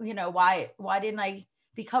 Like, you know, why didn't I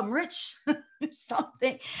become rich?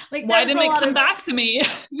 Something like Why there was didn't a it lot come of, back to me?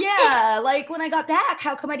 yeah, like when I got back,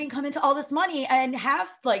 how come I didn't come into all this money and have,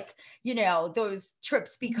 like, you know, those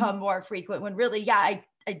trips become more frequent, when really, yeah,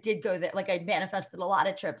 I did go that, like I manifested a lot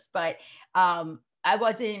of trips, but I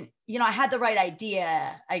wasn't, you know, I had the right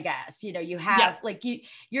idea, I guess. You know, you have like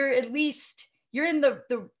you're at least you're in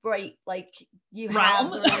the right, like you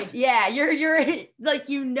have realm. the right, yeah, you're like,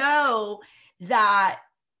 you know, that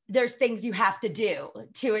there's things you have to do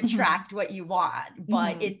to attract what you want,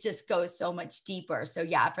 but it just goes so much deeper. So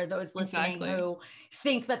yeah, for those listening who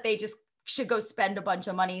think that they just should go spend a bunch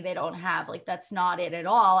of money they don't have, like that's not it at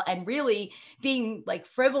all. And really being like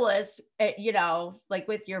frivolous, you know, like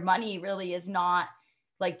with your money really is not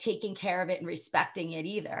like taking care of it and respecting it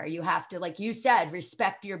either. You have to, like you said,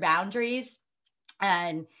 respect your boundaries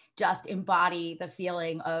and just embody the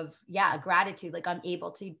feeling of, yeah, gratitude. Like I'm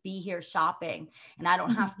able to be here shopping and I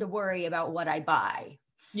don't have to worry about what I buy.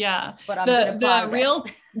 Yeah. But I'm going to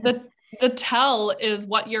buy the tell is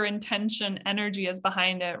what your intention energy is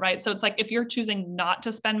behind it, right? So it's like, if you're choosing not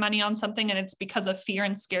to spend money on something and it's because of fear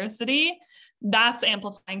and scarcity, that's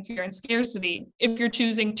amplifying fear and scarcity. If you're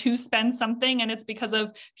choosing to spend something and it's because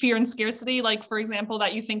of fear and scarcity, like for example,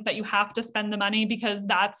 that you think that you have to spend the money because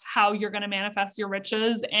that's how you're going to manifest your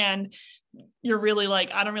riches, and you're really like,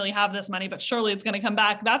 I don't really have this money, but surely it's going to come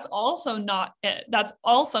back. That's also not it. That's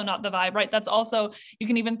also not the vibe, right? That's also, you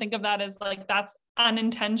can even think of that as like, that's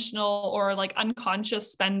unintentional or like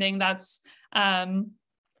unconscious spending. That's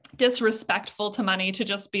disrespectful to money, to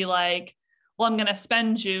just be like, well, I'm going to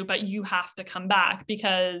spend you, but you have to come back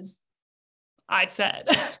because I said.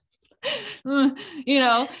 You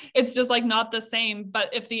know, it's just like not the same. But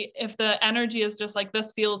if the energy is just like,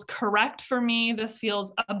 this feels correct for me, this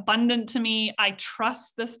feels abundant to me, I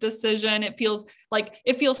trust this decision, it feels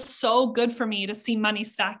so good for me to see money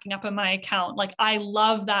stacking up in my account. Like I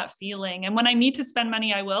love that feeling. And when I need to spend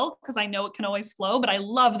money, I will, because I know it can always flow, but I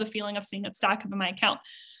love the feeling of seeing it stack up in my account.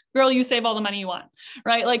 Girl, you save all the money you want,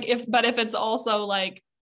 right? Like if it's also like,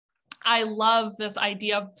 I love this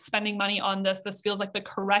idea of spending money on this. This feels like the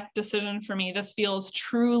correct decision for me. This feels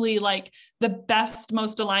truly like the best,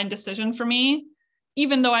 most aligned decision for me,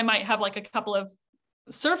 even though I might have like a couple of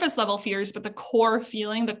surface level fears, but the core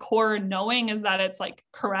feeling, the core knowing is that it's like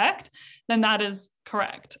correct, then that is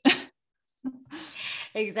correct.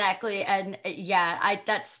 Exactly. And yeah,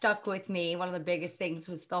 that stuck with me. One of the biggest things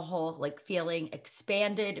was the whole like feeling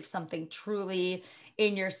expanded. If something truly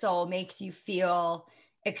in your soul makes you feel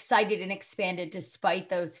excited and expanded despite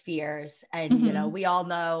those fears. And, you know, we all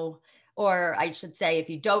know, or I should say,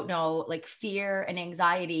 if you don't know, like fear and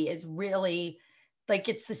anxiety is really like,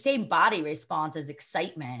 it's the same body response as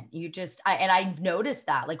excitement. And I've noticed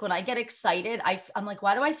that, like when I get excited, I'm like,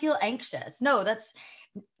 why do I feel anxious? No,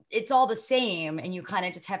 it's all the same. And you kind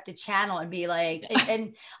of just have to channel and be like,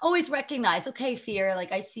 and always recognize, okay, fear,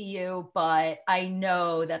 like I see you, but I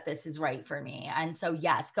know that this is right for me. And so,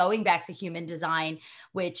 yes, going back to human design,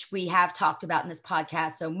 which we have talked about in this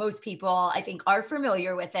podcast. So most people I think are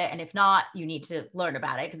familiar with it. And if not, you need to learn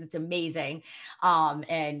about it because it's amazing.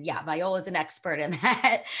 And yeah, Viola is an expert in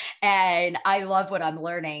that. And I love what I'm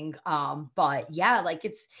learning. But yeah, like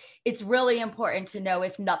it's really important to know,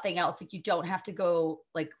 if nothing else, like you don't have to go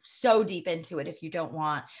like so deep into it if you don't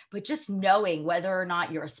want, but just knowing whether or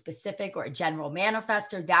not you're a specific or a general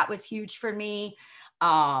manifestor, that was huge for me.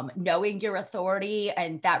 Knowing your authority,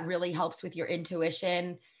 and that really helps with your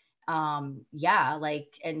intuition. yeah,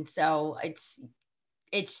 like, and so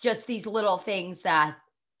it's just these little things that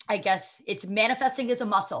I guess it's manifesting as a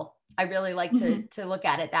muscle. I really like to look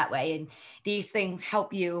at it that way. And these things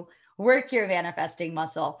help you work your manifesting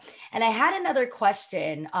muscle. And I had another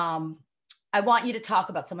question. I want you to talk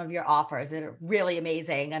about some of your offers that are really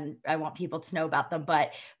amazing and I want people to know about them.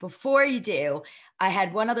 But before you do, I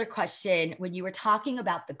had one other question when you were talking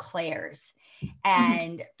about the clairs.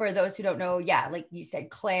 And for those who don't know, yeah, like you said,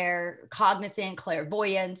 clair cognizant,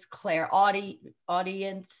 clairvoyance,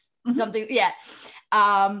 audience, something. Yeah.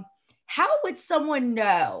 How would someone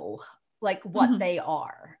know like what they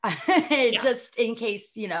are? Just in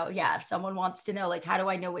case, yeah, if someone wants to know, like, how do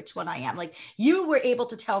I know which one I am? Like you were able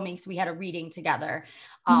to tell me because we had a reading together.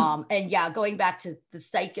 And yeah, going back to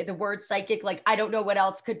the word psychic, like, I don't know what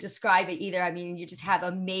else could describe it either. I mean, you just have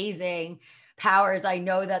amazing powers. I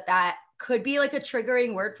know that could be like a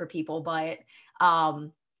triggering word for people, but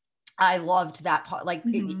I loved that part, like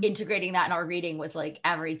integrating that in our reading was like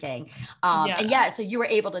everything. And yeah, so you were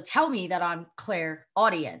able to tell me that I'm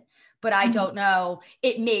clairaudient, but I don't know,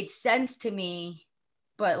 it made sense to me,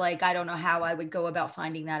 but like, I don't know how I would go about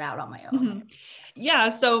finding that out on my own. Yeah.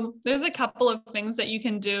 So there's a couple of things that you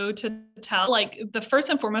can do to tell. Like the first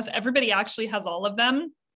and foremost, everybody actually has all of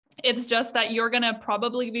them. It's just that you're going to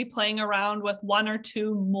probably be playing around with one or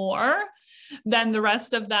two more than the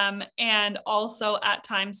rest of them. And also at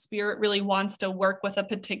times, spirit really wants to work with a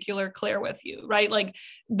particular clair with you, right? Like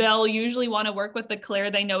they'll usually want to work with the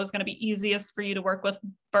clair they know is going to be easiest for you to work with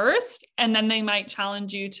first. And then they might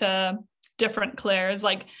challenge you to different clairs.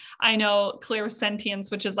 Like I know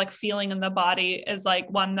clairsentience, which is like feeling in the body, is like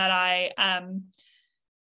one that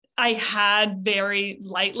I had very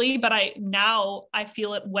lightly, but now I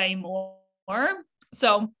feel it way more.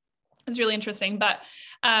 So it's really interesting. But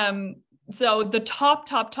so the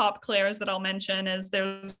top clairs that I'll mention is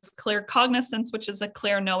there's claircognizance, which is a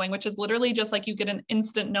clair knowing, which is literally just like you get an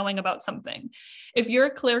instant knowing about something. If you're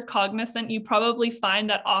a claircognizant, you probably find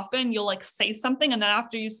that often you'll like say something, and then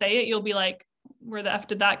after you say it, you'll be like, where the F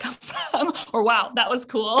did that come from? Or wow, that was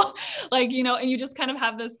cool. Like, and you just kind of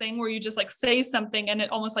have this thing where you just like say something and it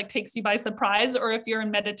almost like takes you by surprise. Or if you're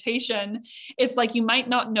in meditation, it's like you might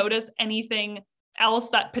not notice anything else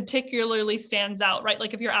that particularly stands out, right?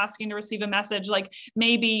 Like if you're asking to receive a message, like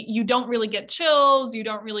maybe you don't really get chills, you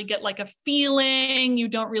don't really get like a feeling, you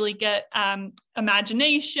don't really get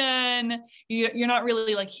imagination, you're not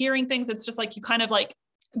really like hearing things. It's just like you kind of like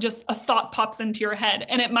just a thought pops into your head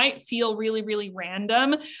and it might feel really, really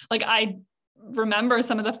random. Like I remember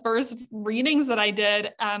some of the first readings that I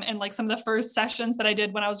did and like some of the first sessions that I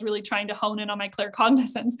did when I was really trying to hone in on my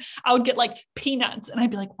claircognizance, I would get like peanuts and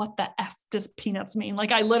I'd be like, what the F does peanuts mean?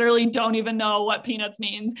 Like, I literally don't even know what peanuts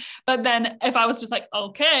means. But then if I was just like,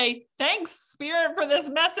 okay, thanks spirit for this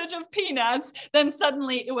message of peanuts, then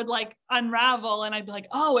suddenly it would like unravel and I'd be like,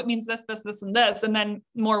 oh, it means this, this, this, and this. And then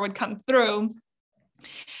more would come through.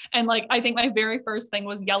 And like, I think my very first thing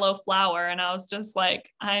was yellow flower. And I was just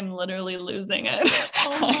like, I'm literally losing it.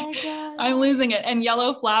 Oh my God. I'm losing it. And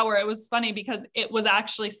yellow flower, it was funny because it was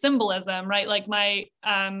actually symbolism, right? Like my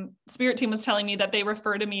spirit team was telling me that they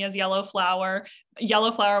refer to me as yellow flower.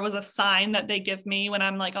 Yellow flower was a sign that they give me when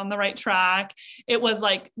I'm like on the right track. It was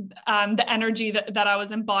like the energy that I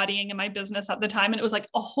was embodying in my business at the time. And it was like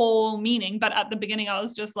a whole meaning. But at the beginning, I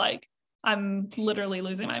was just like, I'm literally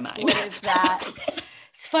losing my mind. What is that?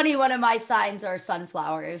 It's funny. One of my signs are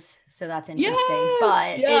sunflowers. So that's interesting,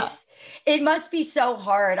 but it must be so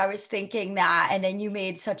hard. I was thinking that, and then you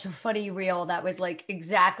made such a funny reel. That was like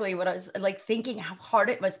exactly what I was like thinking, how hard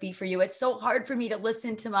it must be for you. It's so hard for me to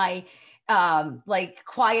listen to my like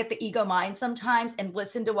quiet the ego mind sometimes and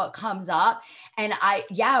listen to what comes up. And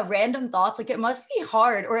random thoughts, like it must be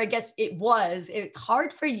hard, or I guess it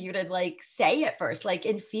hard for you to like say at first, like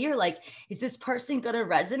in fear, like, is this person going to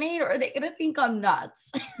resonate or are they going to think I'm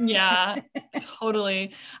nuts? Yeah,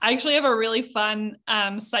 totally. I actually have a really fun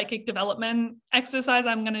psychic development exercise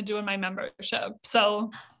I'm going to do in my membership.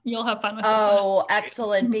 So you'll have fun with this. Oh,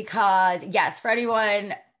 excellent. Because yes, for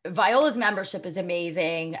anyone, Viola's membership is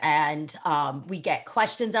amazing. And we get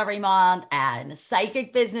questions every month and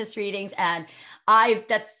psychic business readings. And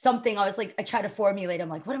that's something I was like, I try to formulate. I'm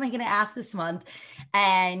like, what am I going to ask this month?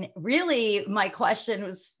 And really my question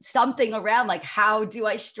was something around like, how do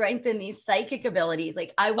I strengthen these psychic abilities?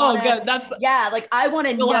 Like I want to, like I want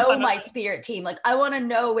to know my spirit team. Like I want to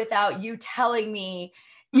know without you telling me.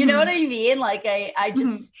 You know what I mean? Like I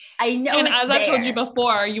just, I know. And as I told you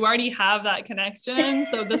before, you already have that connection.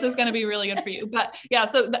 So this is going to be really good for you. But yeah,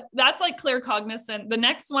 so that's like claircognizant. The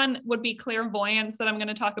next one would be clairvoyance that I'm going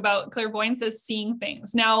to talk about. Clairvoyance is seeing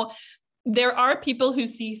things. Now, there are people who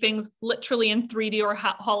see things literally in 3D or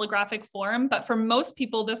holographic form, but for most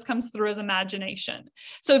people, this comes through as imagination.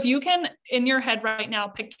 So if you can, in your head right now,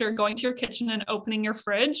 picture going to your kitchen and opening your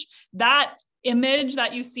fridge, that image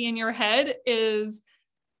that you see in your head is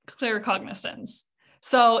claircognizance.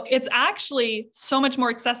 So it's actually so much more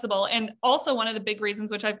accessible. And also one of the big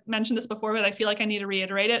reasons, which I've mentioned this before, but I feel like I need to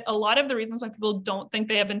reiterate it. A lot of the reasons why people don't think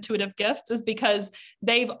they have intuitive gifts is because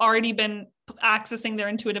they've already been accessing their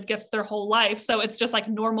intuitive gifts their whole life. So it's just like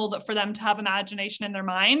normal for them to have imagination in their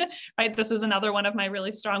mind, right? This is another one of my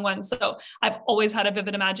really strong ones. So I've always had a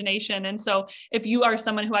vivid imagination. And so if you are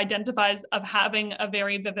someone who identifies of having a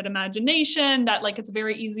very vivid imagination, that like, it's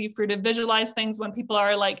very easy for you to visualize things when people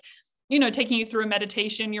are like, you know, taking you through a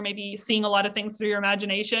meditation, you're maybe seeing a lot of things through your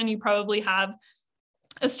imagination. You probably have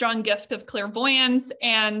a strong gift of clairvoyance.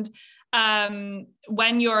 And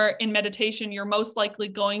when you're in meditation, you're most likely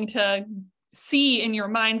going to see in your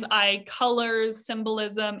mind's eye colors,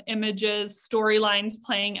 symbolism, images, storylines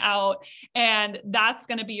playing out. And that's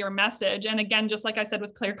going to be your message. And again, just like I said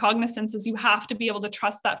with claircognizance, is you have to be able to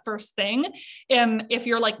trust that first thing. If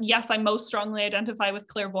you're like, yes, I most strongly identify with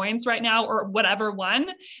clairvoyance right now, or whatever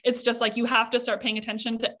one, it's just like you have to start paying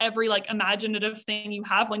attention to every like imaginative thing you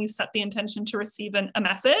have when you set the intention to receive a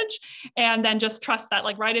message. And then just trust that,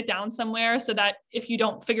 like write it down somewhere so that if you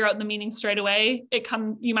don't figure out the meaning straight away,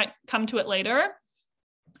 you might come to it later.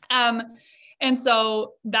 And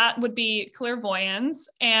so that would be clairvoyance.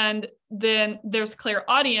 And then there's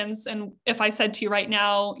clairaudience. And if I said to you right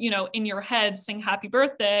now, you know, in your head, sing happy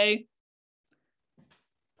birthday,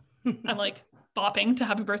 I'm like bopping to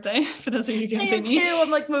happy birthday for those of you who can see me. Too. I'm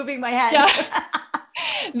like moving my head. Yeah.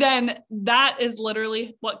 Then that is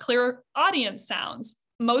literally what clairaudience sounds.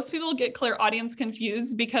 Most people get clairaudience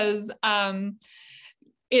confused because,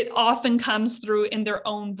 it often comes through in their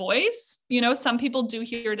own voice. You know, some people do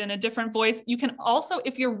hear it in a different voice. You can also,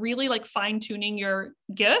 if you're really like fine tuning your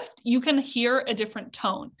gift, you can hear a different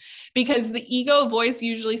tone, because the ego voice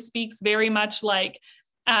usually speaks very much like,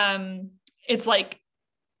 it's like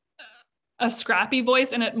a scrappy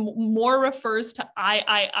voice, and it more refers to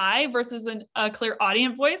I, versus a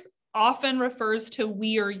clairaudient voice often refers to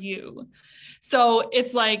we or you. So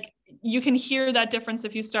it's like, you can hear that difference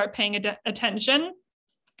if you start paying attention.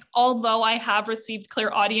 Although I have received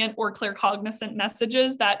clairaudient or claircognizant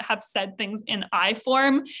messages that have said things in I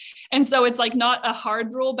form. And so it's like not a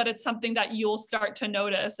hard rule, but it's something that you'll start to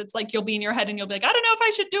notice. It's like, you'll be in your head and you'll be like, I don't know if I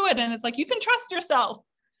should do it. And it's like, you can trust yourself,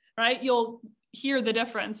 right? You'll hear the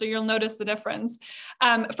difference, so you'll notice the difference.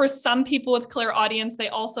 For some people with clairaudience, they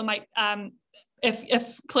also might,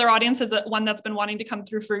 if clairaudience is one that's been wanting to come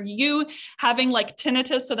through for you, having like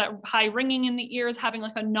tinnitus, so that high ringing in the ears, having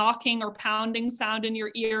like a knocking or pounding sound in your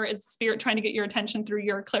ear is spirit trying to get your attention through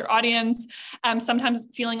your clairaudience. Sometimes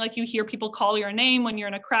feeling like you hear people call your name when you're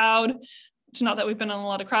in a crowd. Not that we've been in a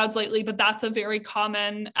lot of crowds lately, but that's a very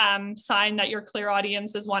common sign that your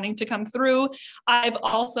clairaudience is wanting to come through. I've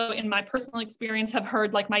also, in my personal experience, have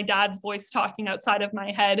heard like my dad's voice talking outside of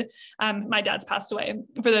my head. My dad's passed away,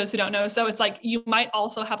 for those who don't know. So it's like, you might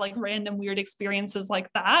also have like random weird experiences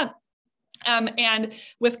like that. And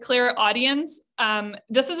with clairaudience,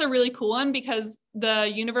 this is a really cool one, because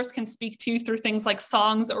the universe can speak to you through things like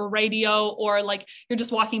songs or radio, or like you're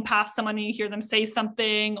just walking past someone and you hear them say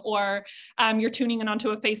something, or you're tuning in onto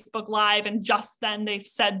a Facebook Live and just then they've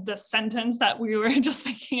said the sentence that we were just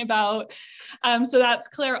thinking about. So that's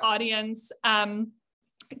clairaudience.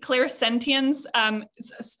 Clairsentience,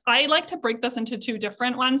 I like to break this into two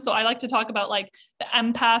different ones. So I like to talk about like the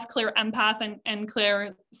empath, clair empath, and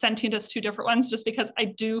clairsentient as two different ones, just because I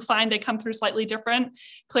do find they come through slightly different.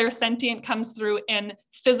 Clairsentient comes through in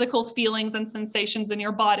physical feelings and sensations in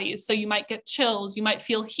your body. So you might get chills, you might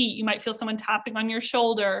feel heat, you might feel someone tapping on your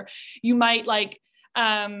shoulder, you might like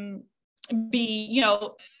be, you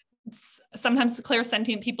know, sometimes the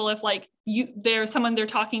clairsentient people, if like there's someone they're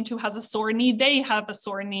talking to has a sore knee, they have a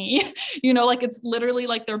sore knee, you know, like it's literally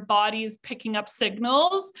like their body's picking up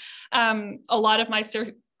signals. A lot of my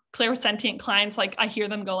clairsentient clients, like I hear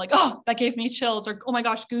them go like, oh, that gave me chills, or oh my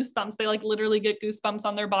gosh, goosebumps. They like literally get goosebumps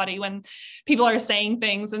on their body when people are saying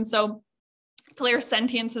things. And so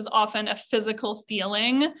clairsentience is often a physical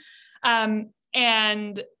feeling.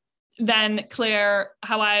 And then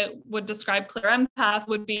how I would describe clair empath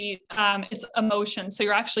would be, it's emotion. So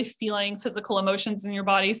you're actually feeling physical emotions in your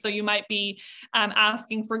body. So you might be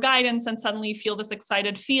asking for guidance and suddenly you feel this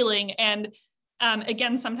excited feeling. And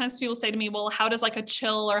again, sometimes people say to me, well, how does like a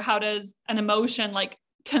chill or how does an emotion like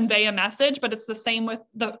convey a message? But it's the same with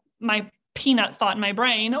my peanut thought in my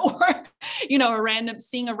brain, or,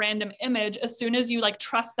 seeing a random image, as soon as you like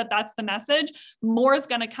trust that that's the message, more is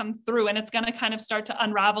going to come through and it's going to kind of start to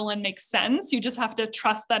unravel and make sense. You just have to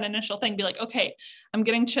trust that initial thing, be like, okay, I'm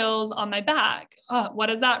getting chills on my back. Oh, what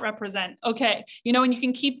does that represent? Okay. And you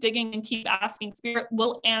can keep digging and keep asking. Spirit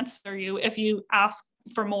will answer you if you ask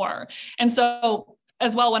for more. And so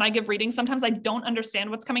as well, when I give readings, sometimes I don't understand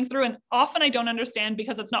what's coming through. And often I don't understand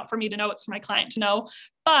because it's not for me to know, it's for my client to know.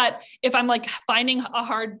 But if I'm like finding a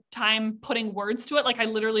hard time putting words to it, like I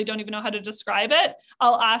literally don't even know how to describe it,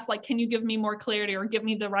 I'll ask like, can you give me more clarity or give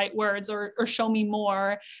me the right words or show me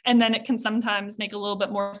more? And then it can sometimes make a little bit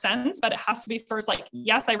more sense, but it has to be first like,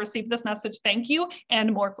 yes, I received this message. Thank you.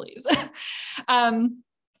 And more, please.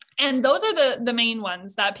 And those are the main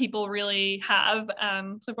ones that people really have.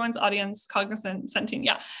 So everyone's audience, cognizant, sentient.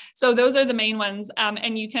 Yeah. So those are the main ones.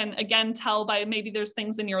 And you can, again, tell by maybe there's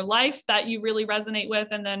things in your life that you really resonate with.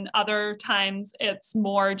 And then other times it's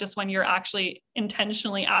more just when you're actually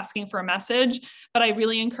intentionally asking for a message. But I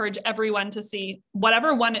really encourage everyone to see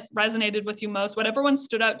whatever one resonated with you most, whatever one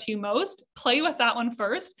stood out to you most, play with that one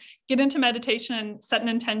first, get into meditation and set an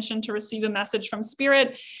intention to receive a message from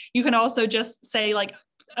spirit. You can also just say like,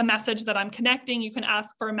 a message that I'm connecting. You can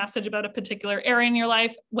ask for a message about a particular area in your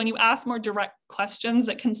life. When you ask more direct questions,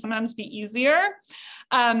 it can sometimes be easier.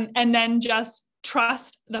 And then just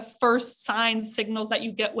trust the first signs, signals that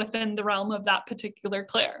you get within the realm of that particular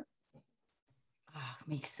clair. Oh,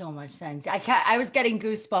 makes so much sense. I was getting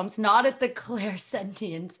goosebumps, not at the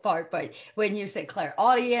clairsentience part, but when you said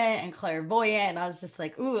clairaudient and clairvoyant, I was just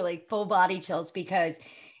like, ooh, like full body chills because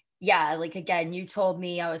yeah, like again, you told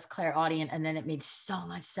me I was clairaudient and then it made so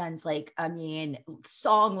much sense. Like, I mean,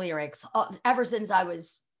 song lyrics, ever since I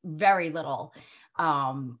was very little,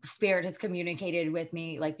 spirit has communicated with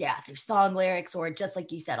me like, yeah, through song lyrics, or just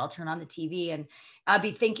like you said, I'll turn on the TV and I'll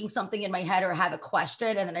be thinking something in my head or have a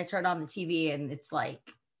question. And then I turn on the TV and it's like,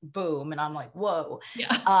 boom. And I'm like, whoa.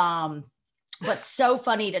 Yeah. But so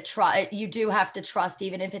funny to try. You do have to trust,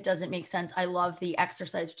 even if it doesn't make sense. I love the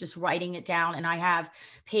exercise, just writing it down. And I have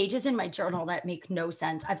pages in my journal that make no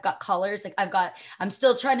sense. I've got colors, like I'm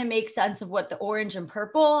still trying to make sense of what the orange and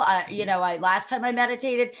purple, I last time I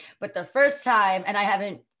meditated, but the first time, and I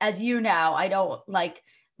haven't, as you know, I don't like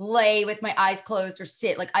lay with my eyes closed or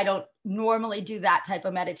sit. Like I don't normally do that type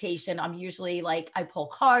of meditation. I'm usually like, I pull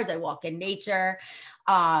cards, I walk in nature.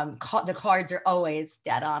 The cards are always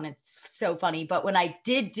dead on. It's so funny. But when I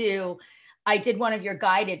did one of your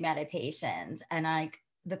guided meditations and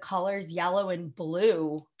the colors yellow and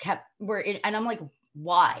blue and I'm like,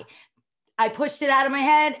 why? I pushed it out of my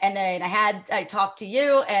head and then I talked to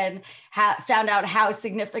you and found out how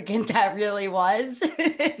significant that really was.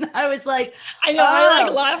 And I was like, I know, I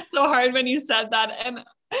like laughed so hard when you said that. And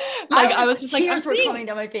like, I was just like, tears were coming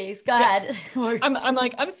down my face. Go ahead. I'm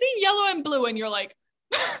like, I'm seeing yellow and blue. And you're like,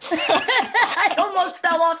 I almost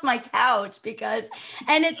fell off my couch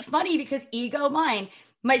and it's funny because ego mind,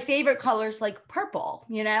 my favorite color is like purple,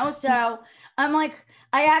 So I'm like,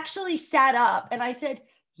 I actually sat up and I said,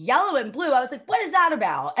 yellow and blue. I was like, what is that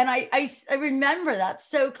about? And I remember that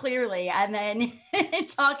so clearly. And then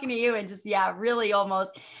talking to you and just, yeah, really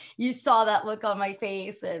almost, you saw that look on my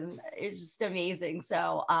face and it's just amazing.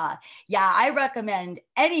 So yeah, I recommend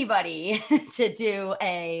anybody to do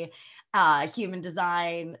a human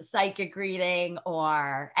design, psychic reading,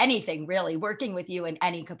 or anything really. Working with you in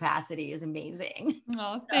any capacity is amazing.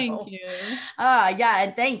 Oh, thank you. Yeah,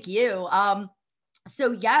 and thank you.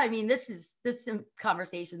 So yeah, I mean, this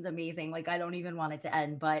conversation's amazing. Like I don't even want it to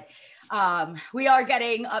end, but we are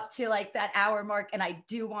getting up to like that hour mark, and I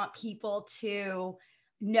do want people to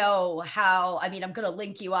know how. I mean, I'm going to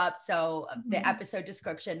link you up, so the episode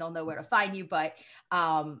description, they'll know where to find you. But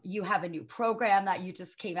you have a new program that you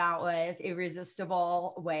just came out with,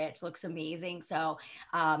 Irresistible, which looks amazing. So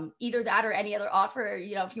either that or any other offer,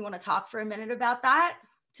 if you want to talk for a minute about that.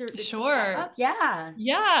 Sure.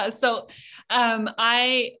 Yeah. So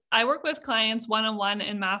I work with clients one-on-one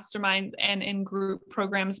in masterminds and in group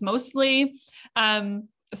programs mostly.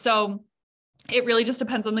 So it really just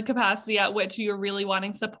depends on the capacity at which you're really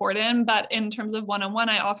wanting support in. But in terms of one-on-one,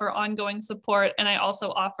 I offer ongoing support, and I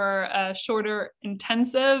also offer a shorter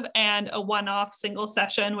intensive and a one-off single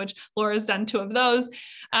session, which Laura's done 2 of those.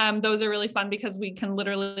 Those are really fun because we can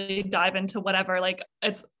literally dive into whatever, like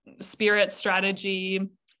it's spirit, strategy,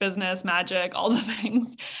 business, magic, all the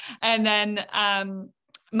things. And then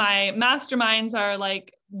my masterminds are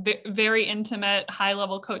like very intimate, high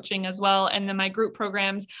level coaching as well. And then my group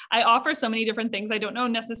programs, I offer so many different things. I don't know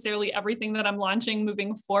necessarily everything that I'm launching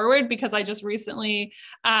moving forward because I just recently,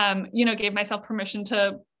 gave myself permission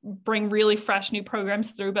to bring really fresh new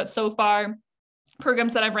programs through. But so far,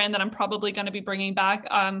 programs that I've ran that I'm probably going to be bringing back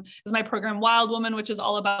is my program Wild Woman, which is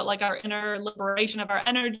all about like our inner liberation of our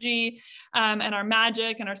energy and our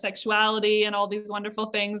magic and our sexuality and all these wonderful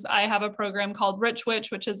things. I have a program called Rich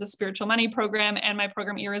Witch, which is a spiritual money program, and my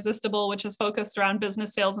program Irresistible, which is focused around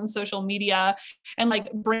business, sales, and social media, and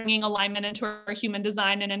like bringing alignment into our human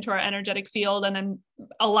design and into our energetic field, and then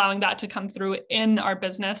allowing that to come through in our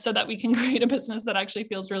business so that we can create a business that actually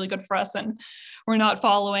feels really good for us, and we're not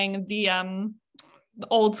following the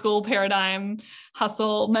old school paradigm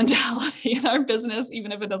hustle mentality in our business,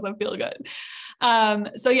 even if it doesn't feel good.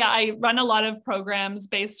 So yeah, I run a lot of programs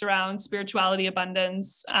based around spirituality,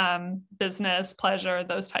 abundance, business, pleasure,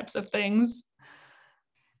 those types of things.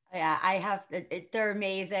 Yeah, I have, they're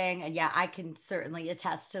amazing. And yeah, I can certainly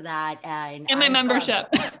attest to that. And my membership.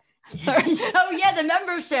 Sorry. Oh yeah, the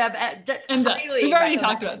membership. And we've already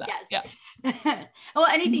talked about that. Yes. Yeah. Well,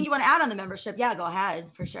 anything you want to add on the membership? Yeah, go ahead,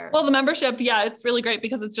 for sure. Well, the membership, yeah, it's really great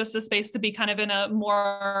because it's just a space to be kind of in a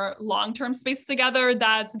more long-term space together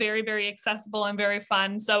that's very, very accessible and very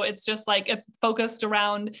fun. So it's just like, it's focused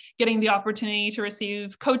around getting the opportunity to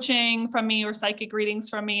receive coaching from me or psychic readings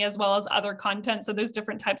from me, as well as other content. So there's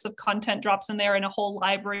different types of content drops in there and a whole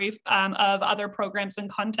library of other programs and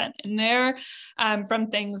content in there, from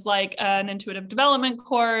things like an intuitive development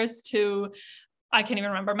course to, I can't even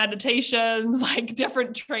remember, meditations, like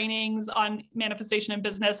different trainings on manifestation and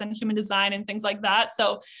business and human design and things like that.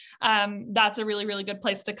 So that's a really, really good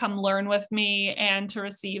place to come learn with me and to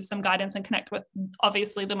receive some guidance and connect with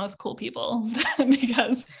obviously the most cool people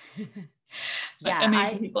because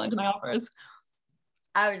amazing people into my offers.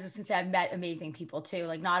 I was just gonna say, I've met amazing people too.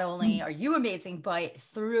 Like not only are you amazing, but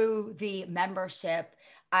through the membership,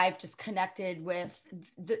 I've just connected with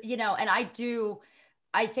and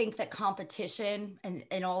I think that competition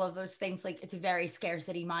and all of those things, like it's a very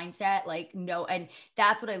scarcity mindset, like no. And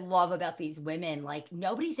that's what I love about these women. Like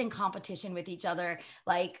nobody's in competition with each other.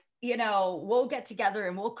 Like, we'll get together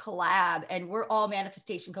and we'll collab and we're all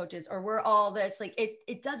manifestation coaches or we're all this, like,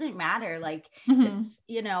 it doesn't matter. Like it's,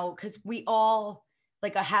 cause we all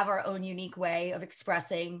like have our own unique way of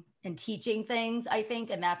expressing and teaching things, I think.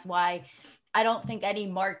 And that's why I don't think any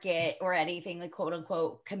market or anything like quote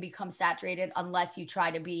unquote can become saturated unless you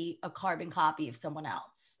try to be a carbon copy of someone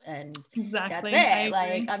else. And exactly. That's it.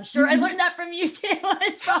 Like, I'm sure I learned that from you too.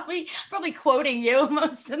 It's probably quoting you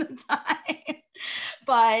most of the time,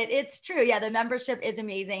 but it's true. Yeah. The membership is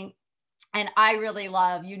amazing. And I really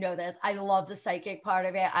love, this, I love the psychic part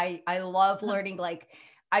of it. I love learning, like,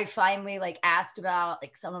 I finally like asked about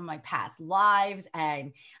like some of my past lives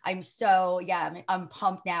and I'm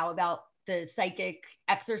pumped now about the psychic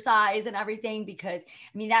exercise and everything, because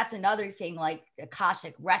that's another thing, like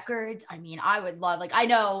Akashic records. I would love, like, I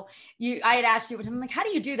know I had asked you, I'm like, how do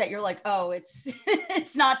you do that? You're like, oh,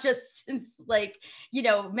 it's not just like,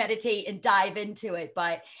 meditate and dive into it.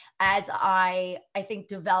 But as I think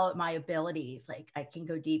develop my abilities, like I can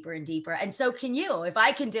go deeper and deeper. And so can you. If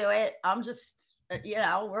I can do it, I'm just,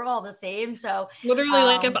 we're all the same. So literally,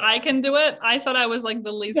 like if I can do it, I thought I was like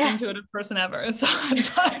the least intuitive person ever. So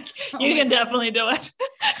it's like, you can definitely do it.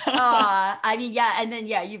 And then,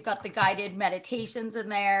 you've got the guided meditations in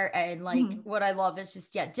there. And like, what I love is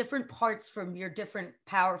just, different parts from your different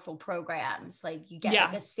powerful programs. Like you get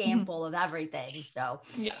like a sample of everything. So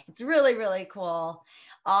it's really, really cool.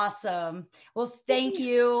 Awesome. Well, thank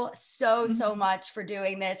you so much for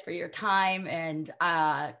doing this, for your time. And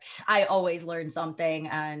I always learn something,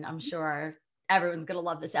 and I'm sure everyone's going to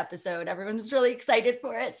love this episode. Everyone's really excited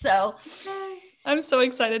for it. So I'm so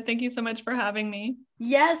excited. Thank you so much for having me.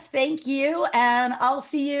 Yes, thank you. And I'll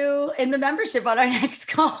see you in the membership on our next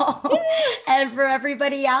call. Yes. And for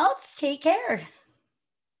everybody else, take care.